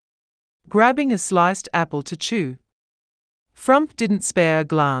off, grabbing a sliced apple to chew. Frump didn't spare a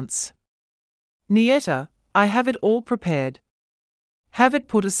glance. Nieta, I have it all prepared. Have it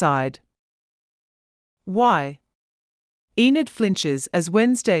put aside. Why? Enid flinches as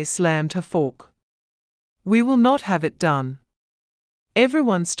Wednesday slammed her fork. We will not have it done.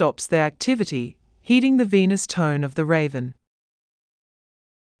 Everyone stops their activity, heeding the Venus tone of the raven.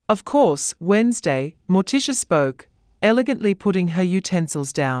 Of course, Wednesday, Morticia spoke, elegantly putting her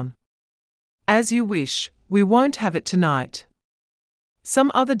utensils down. As you wish, we won't have it tonight.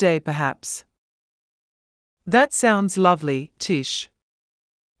 Some other day perhaps. That sounds lovely, Tish.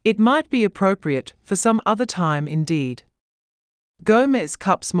 It might be appropriate for some other time indeed. Gomez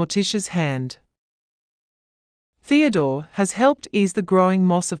cups Morticia's hand. Theodore has helped ease the growing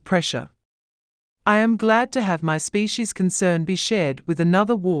moss of pressure. I am glad to have my species' concern be shared with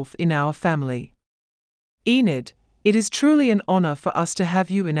another wolf in our family. Enid, it is truly an honor for us to have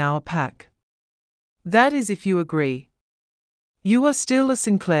you in our pack. That is if you agree. You are still a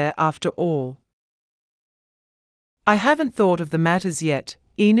Sinclair after all. I haven't thought of the matters yet,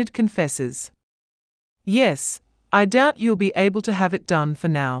 Enid confesses. Yes, I doubt you'll be able to have it done for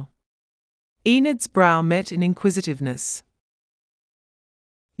now. Enid's brow met in inquisitiveness.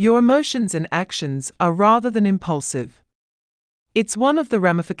 Your emotions and actions are rather than impulsive. It's one of the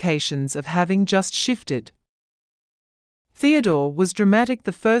ramifications of having just shifted. Theodore was dramatic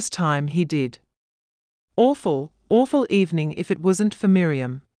the first time he did. Awful, awful evening if it wasn't for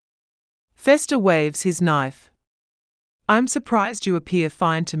Miriam. Fester waves his knife. I'm surprised you appear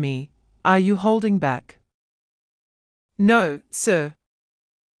fine to me. Are you holding back? No, sir.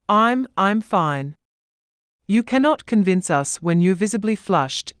 I'm fine. You cannot convince us when you're visibly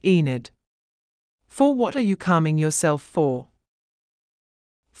flushed, Enid. For what are you calming yourself for?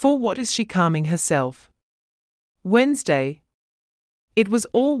 For what is she calming herself? Wednesday. It was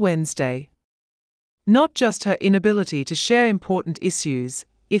all Wednesday. Not just her inability to share important issues.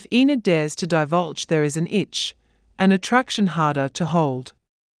 If Enid dares to divulge, there is an itch, an attraction harder to hold.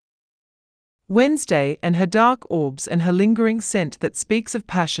 Wednesday and her dark orbs and her lingering scent that speaks of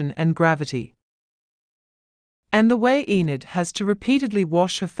passion and gravity. And the way Enid has to repeatedly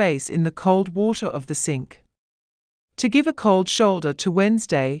wash her face in the cold water of the sink. To give a cold shoulder to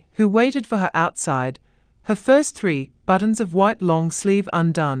Wednesday, who waited for her outside, her first 3 buttons of white long sleeve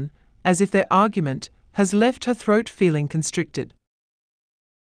undone, as if their argument has left her throat feeling constricted.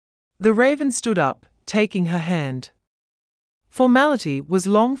 The raven stood up, taking her hand. Formality was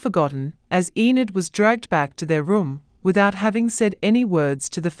long forgotten, as Enid was dragged back to their room, without having said any words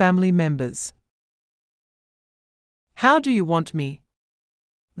to the family members. How do you want me?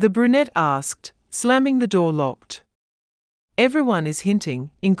 The brunette asked, slamming the door locked. Everyone is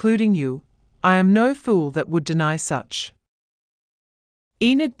hinting, including you. I am no fool that would deny such.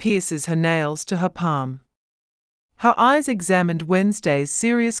 Enid pierces her nails to her palm. Her eyes examined Wednesday's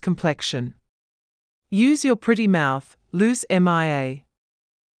serious complexion. Use your pretty mouth, loose MIA.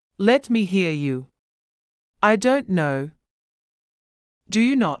 Let me hear you. I don't know. Do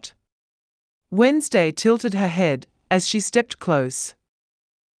you not? Wednesday tilted her head as she stepped close.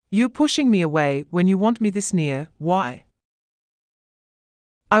 You're pushing me away when you want me this near, why?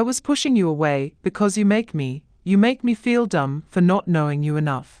 I was pushing you away because you make me feel dumb for not knowing you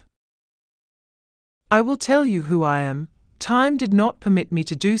enough. I will tell you who I am. Time did not permit me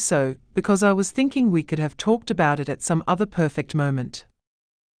to do so because I was thinking we could have talked about it at some other perfect moment.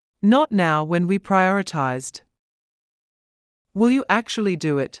 Not now when we prioritized. Will you actually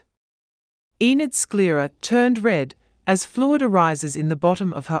do it? Enid's sclera turned red as fluid arises in the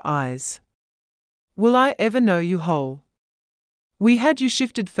bottom of her eyes. Will I ever know you whole? We had you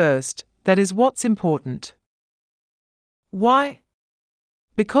shifted first, that is what's important. Why?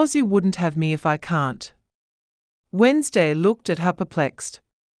 Because you wouldn't have me if I can't. Wednesday looked at her perplexed.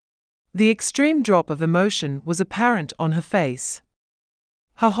 The extreme drop of emotion was apparent on her face.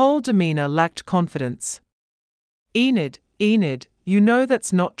 Her whole demeanor lacked confidence. Enid, you know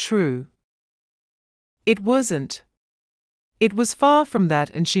that's not true. It wasn't. It was far from that,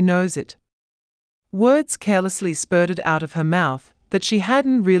 and she knows it. Words carelessly spurted out of her mouth that she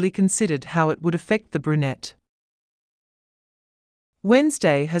hadn't really considered how it would affect the brunette.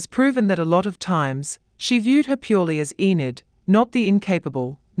 Wednesday has proven that a lot of times she viewed her purely as Enid, not the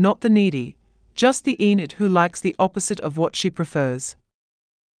incapable, not the needy, just the Enid who likes the opposite of what she prefers.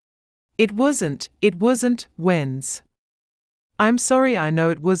 It wasn't, Wens. I'm sorry, I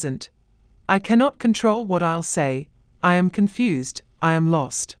know it wasn't. I cannot control what I'll say. I am confused, I am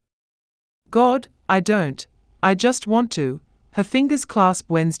lost. God, I don't. I just want to. Her fingers clasp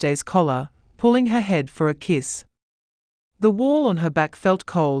Wednesday's collar, pulling her head for a kiss. The wall on her back felt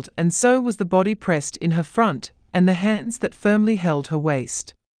cold, and so was the body pressed in her front, and the hands that firmly held her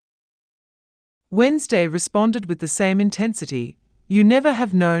waist. Wednesday responded with the same intensity. You never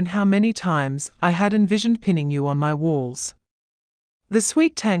have known how many times I had envisioned pinning you on my walls. The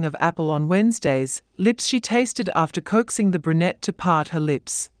sweet tang of apple on Wednesday's lips she tasted after coaxing the brunette to part her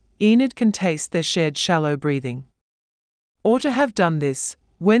lips. Enid can taste their shared shallow breathing. Or to have done this,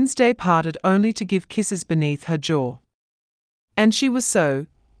 Wednesday parted only to give kisses beneath her jaw. And she was so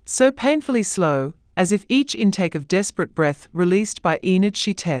painfully slow, as if each intake of desperate breath released by Enid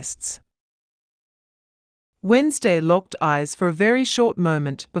she tests. Wednesday locked eyes for a very short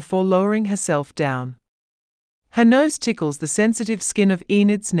moment before lowering herself down. Her nose tickles the sensitive skin of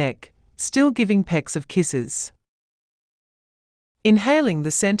Enid's neck, still giving pecks of kisses. Inhaling the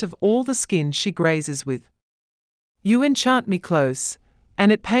scent of all the skin she grazes with. You enchant me close,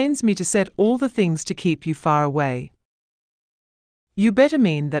 and it pains me to set all the things to keep you far away. You better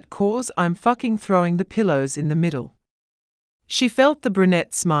mean that 'cause I'm fucking throwing the pillows in the middle. She felt the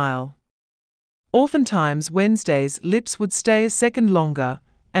brunette smile. Oftentimes Wednesday's lips would stay a second longer,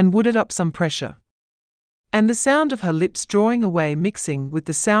 and would add up some pressure. And the sound of her lips drawing away mixing with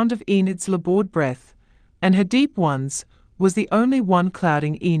the sound of Enid's labored breath, and her deep ones, was the only one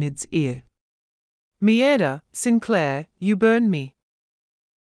clouding Enid's ear. Mierda, Sinclair, you burn me.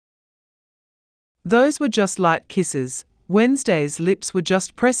 Those were just light kisses. Wednesday's lips were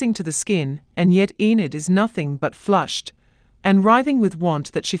just pressing to the skin, and yet Enid is nothing but flushed, and writhing with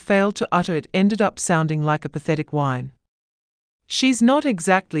want that she failed to utter. It ended up sounding like a pathetic whine. She's not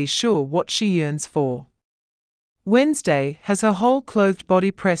exactly sure what she yearns for. Wednesday has her whole clothed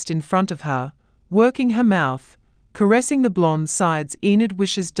body pressed in front of her, working her mouth, caressing the blonde sides Enid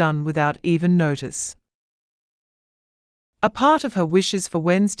wishes done without even notice. A part of her wishes for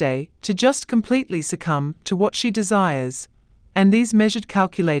Wednesday to just completely succumb to what she desires, and these measured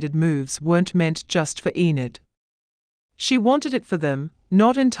calculated moves weren't meant just for Enid. She wanted it for them,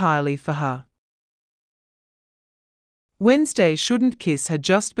 not entirely for her. Wednesday shouldn't kiss her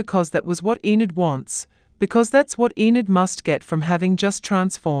just because that was what Enid wants, because that's what Enid must get from having just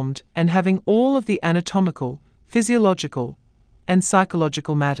transformed and having all of the anatomical, physiological, and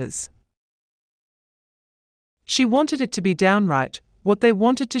psychological matters. She wanted it to be downright what they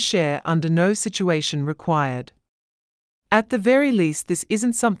wanted to share under no situation required. At the very least, this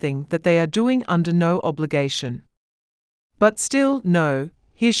isn't something that they are doing under no obligation. But still, no,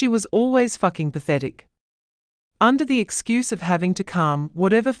 here she was always fucking pathetic. Under the excuse of having to calm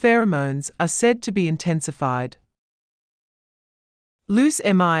whatever pheromones are said to be intensified. Loose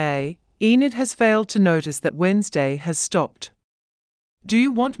MIA, Enid has failed to notice that Wednesday has stopped. Do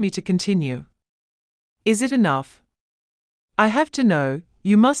you want me to continue? Is it enough? I have to know,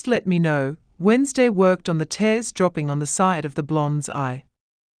 you must let me know. Wednesday worked on the tears dropping on the side of the blonde's eye.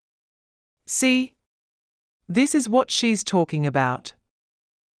 See? This is what she's talking about.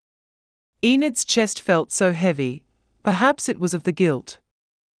 Enid's chest felt so heavy, perhaps it was of the guilt.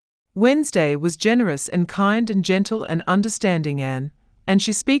 Wednesday was generous and kind and gentle and understanding, Anne, and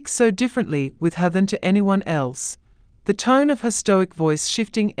she speaks so differently with her than to anyone else, the tone of her stoic voice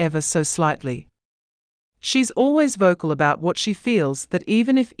shifting ever so slightly. She's always vocal about what she feels, that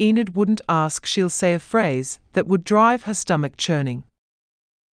even if Enid wouldn't ask, she'll say a phrase that would drive her stomach churning.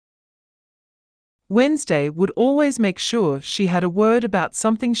 Wednesday would always make sure she had a word about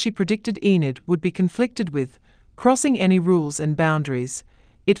something she predicted Enid would be conflicted with, crossing any rules and boundaries.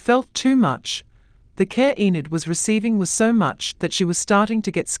 It felt too much. The care Enid was receiving was so much that she was starting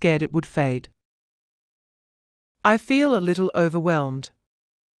to get scared it would fade. I feel a little overwhelmed,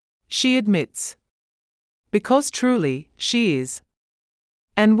 she admits. Because truly, she is.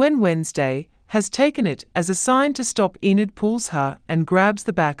 And when Wednesday has taken it as a sign to stop, Enid pulls her and grabs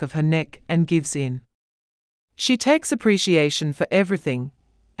the back of her neck and gives in. She takes appreciation for everything,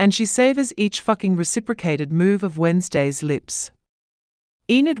 and she savors each fucking reciprocated move of Wednesday's lips.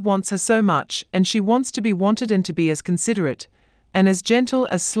 Enid wants her so much, and she wants to be wanted and to be as considerate and as gentle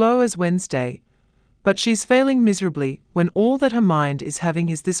as slow as Wednesday, but she's failing miserably when all that her mind is having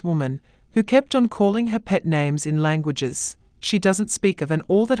is this woman who kept on calling her pet names in languages she doesn't speak of, and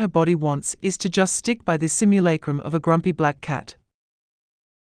all that her body wants is to just stick by this simulacrum of a grumpy black cat.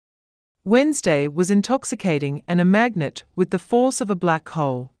 Wednesday was intoxicating and a magnet with the force of a black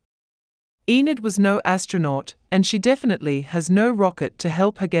hole. Enid was no astronaut, and she definitely has no rocket to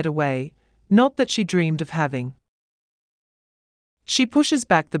help her get away, not that she dreamed of having. She pushes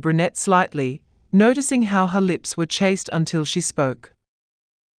back the brunette slightly, noticing how her lips were chaste until she spoke.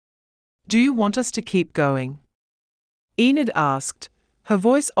 "Do you want us to keep going?" Enid asked, her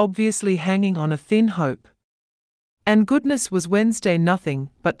voice obviously hanging on a thin hope. And goodness, was Wednesday nothing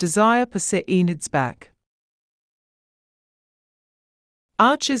but desire per Enid's back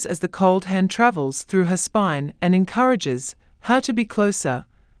arches as the cold hand travels through her spine and encourages her to be closer,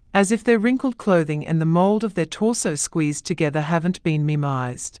 as if their wrinkled clothing and the mold of their torso squeezed together haven't been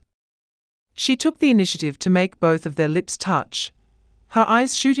mimeized. She took the initiative to make both of their lips touch, her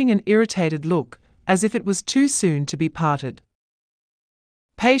eyes shooting an irritated look, as if it was too soon to be parted.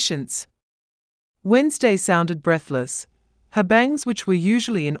 Patience. Wednesday sounded breathless. Her bangs, which were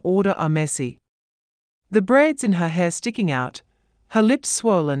usually in order, are messy. The braids in her hair sticking out, her lips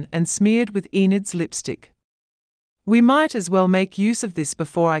swollen and smeared with Enid's lipstick. "We might as well make use of this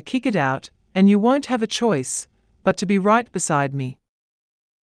before I kick it out, and you won't have a choice but to be right beside me."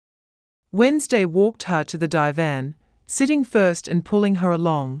 Wednesday walked her to the divan, sitting first and pulling her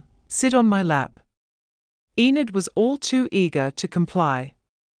along. "Sit on my lap." Enid was all too eager to comply.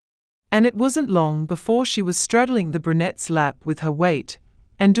 And it wasn't long before she was straddling the brunette's lap with her weight,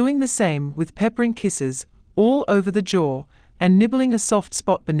 and doing the same with peppering kisses all over the jaw, and nibbling a soft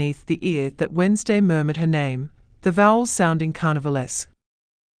spot beneath the ear that Wednesday murmured her name, the vowels sounding carnivalesque.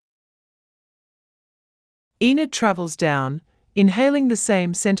 Enid travels down, inhaling the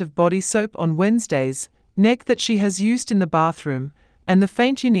same scent of body soap on Wednesday's neck that she has used in the bathroom, and the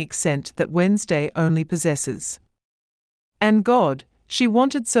faint unique scent that Wednesday only possesses. And God, she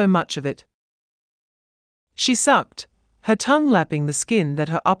wanted so much of it. She sucked, her tongue lapping the skin that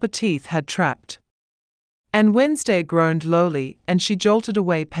her upper teeth had trapped. And Wednesday groaned lowly, and she jolted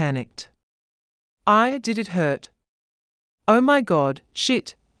away panicked. Did it hurt? Oh my God,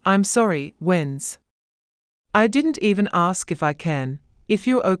 shit, I'm sorry, Wens. I didn't even ask if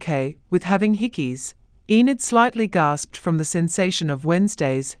you're okay with having hickeys." Enid slightly gasped from the sensation of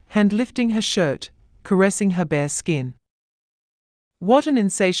Wednesday's hand lifting her shirt, caressing her bare skin. What an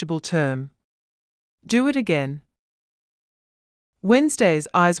insatiable term. Do it again. Wednesday's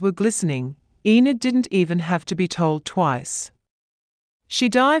eyes were glistening. Enid didn't even have to be told twice. She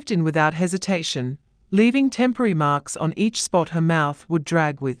dived in without hesitation, leaving temporary marks on each spot her mouth would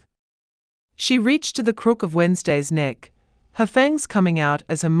drag with. She reached to the crook of Wednesday's neck, her fangs coming out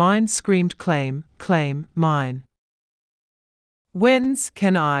as her mind screamed, "Claim, claim, mine." "Wens,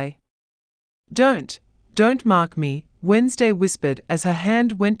 can I?" Don't mark me," Wednesday whispered as her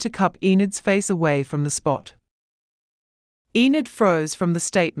hand went to cup Enid's face away from the spot. Enid froze from the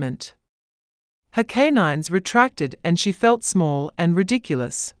statement. Her canines retracted and she felt small and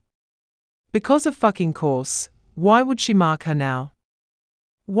ridiculous. Because of fucking course, why would she mark her now?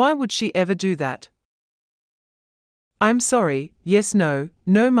 Why would she ever do that? "I'm sorry, yes, no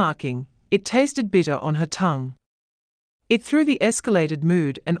marking." It tasted bitter on her tongue. It threw the escalated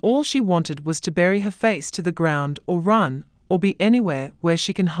mood, and all she wanted was to bury her face to the ground or run, or be anywhere where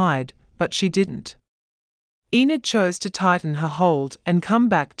she can hide, but she didn't. Enid chose to tighten her hold and come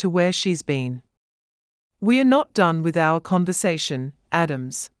back to where she's been. We are not done with our conversation,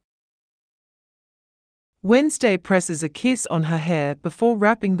 Adams. Wednesday presses a kiss on her hair before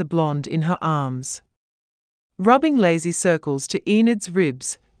wrapping the blonde in her arms. Rubbing lazy circles to Enid's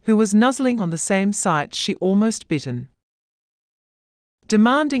ribs, who was nuzzling on the same site she almost bitten.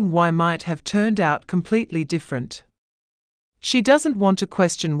 Demanding why might have turned out completely different. She doesn't want to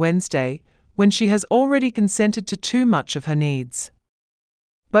question Wednesday when she has already consented to too much of her needs.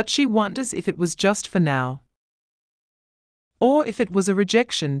 But she wonders if it was just for now. Or if it was a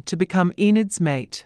rejection to become Enid's mate.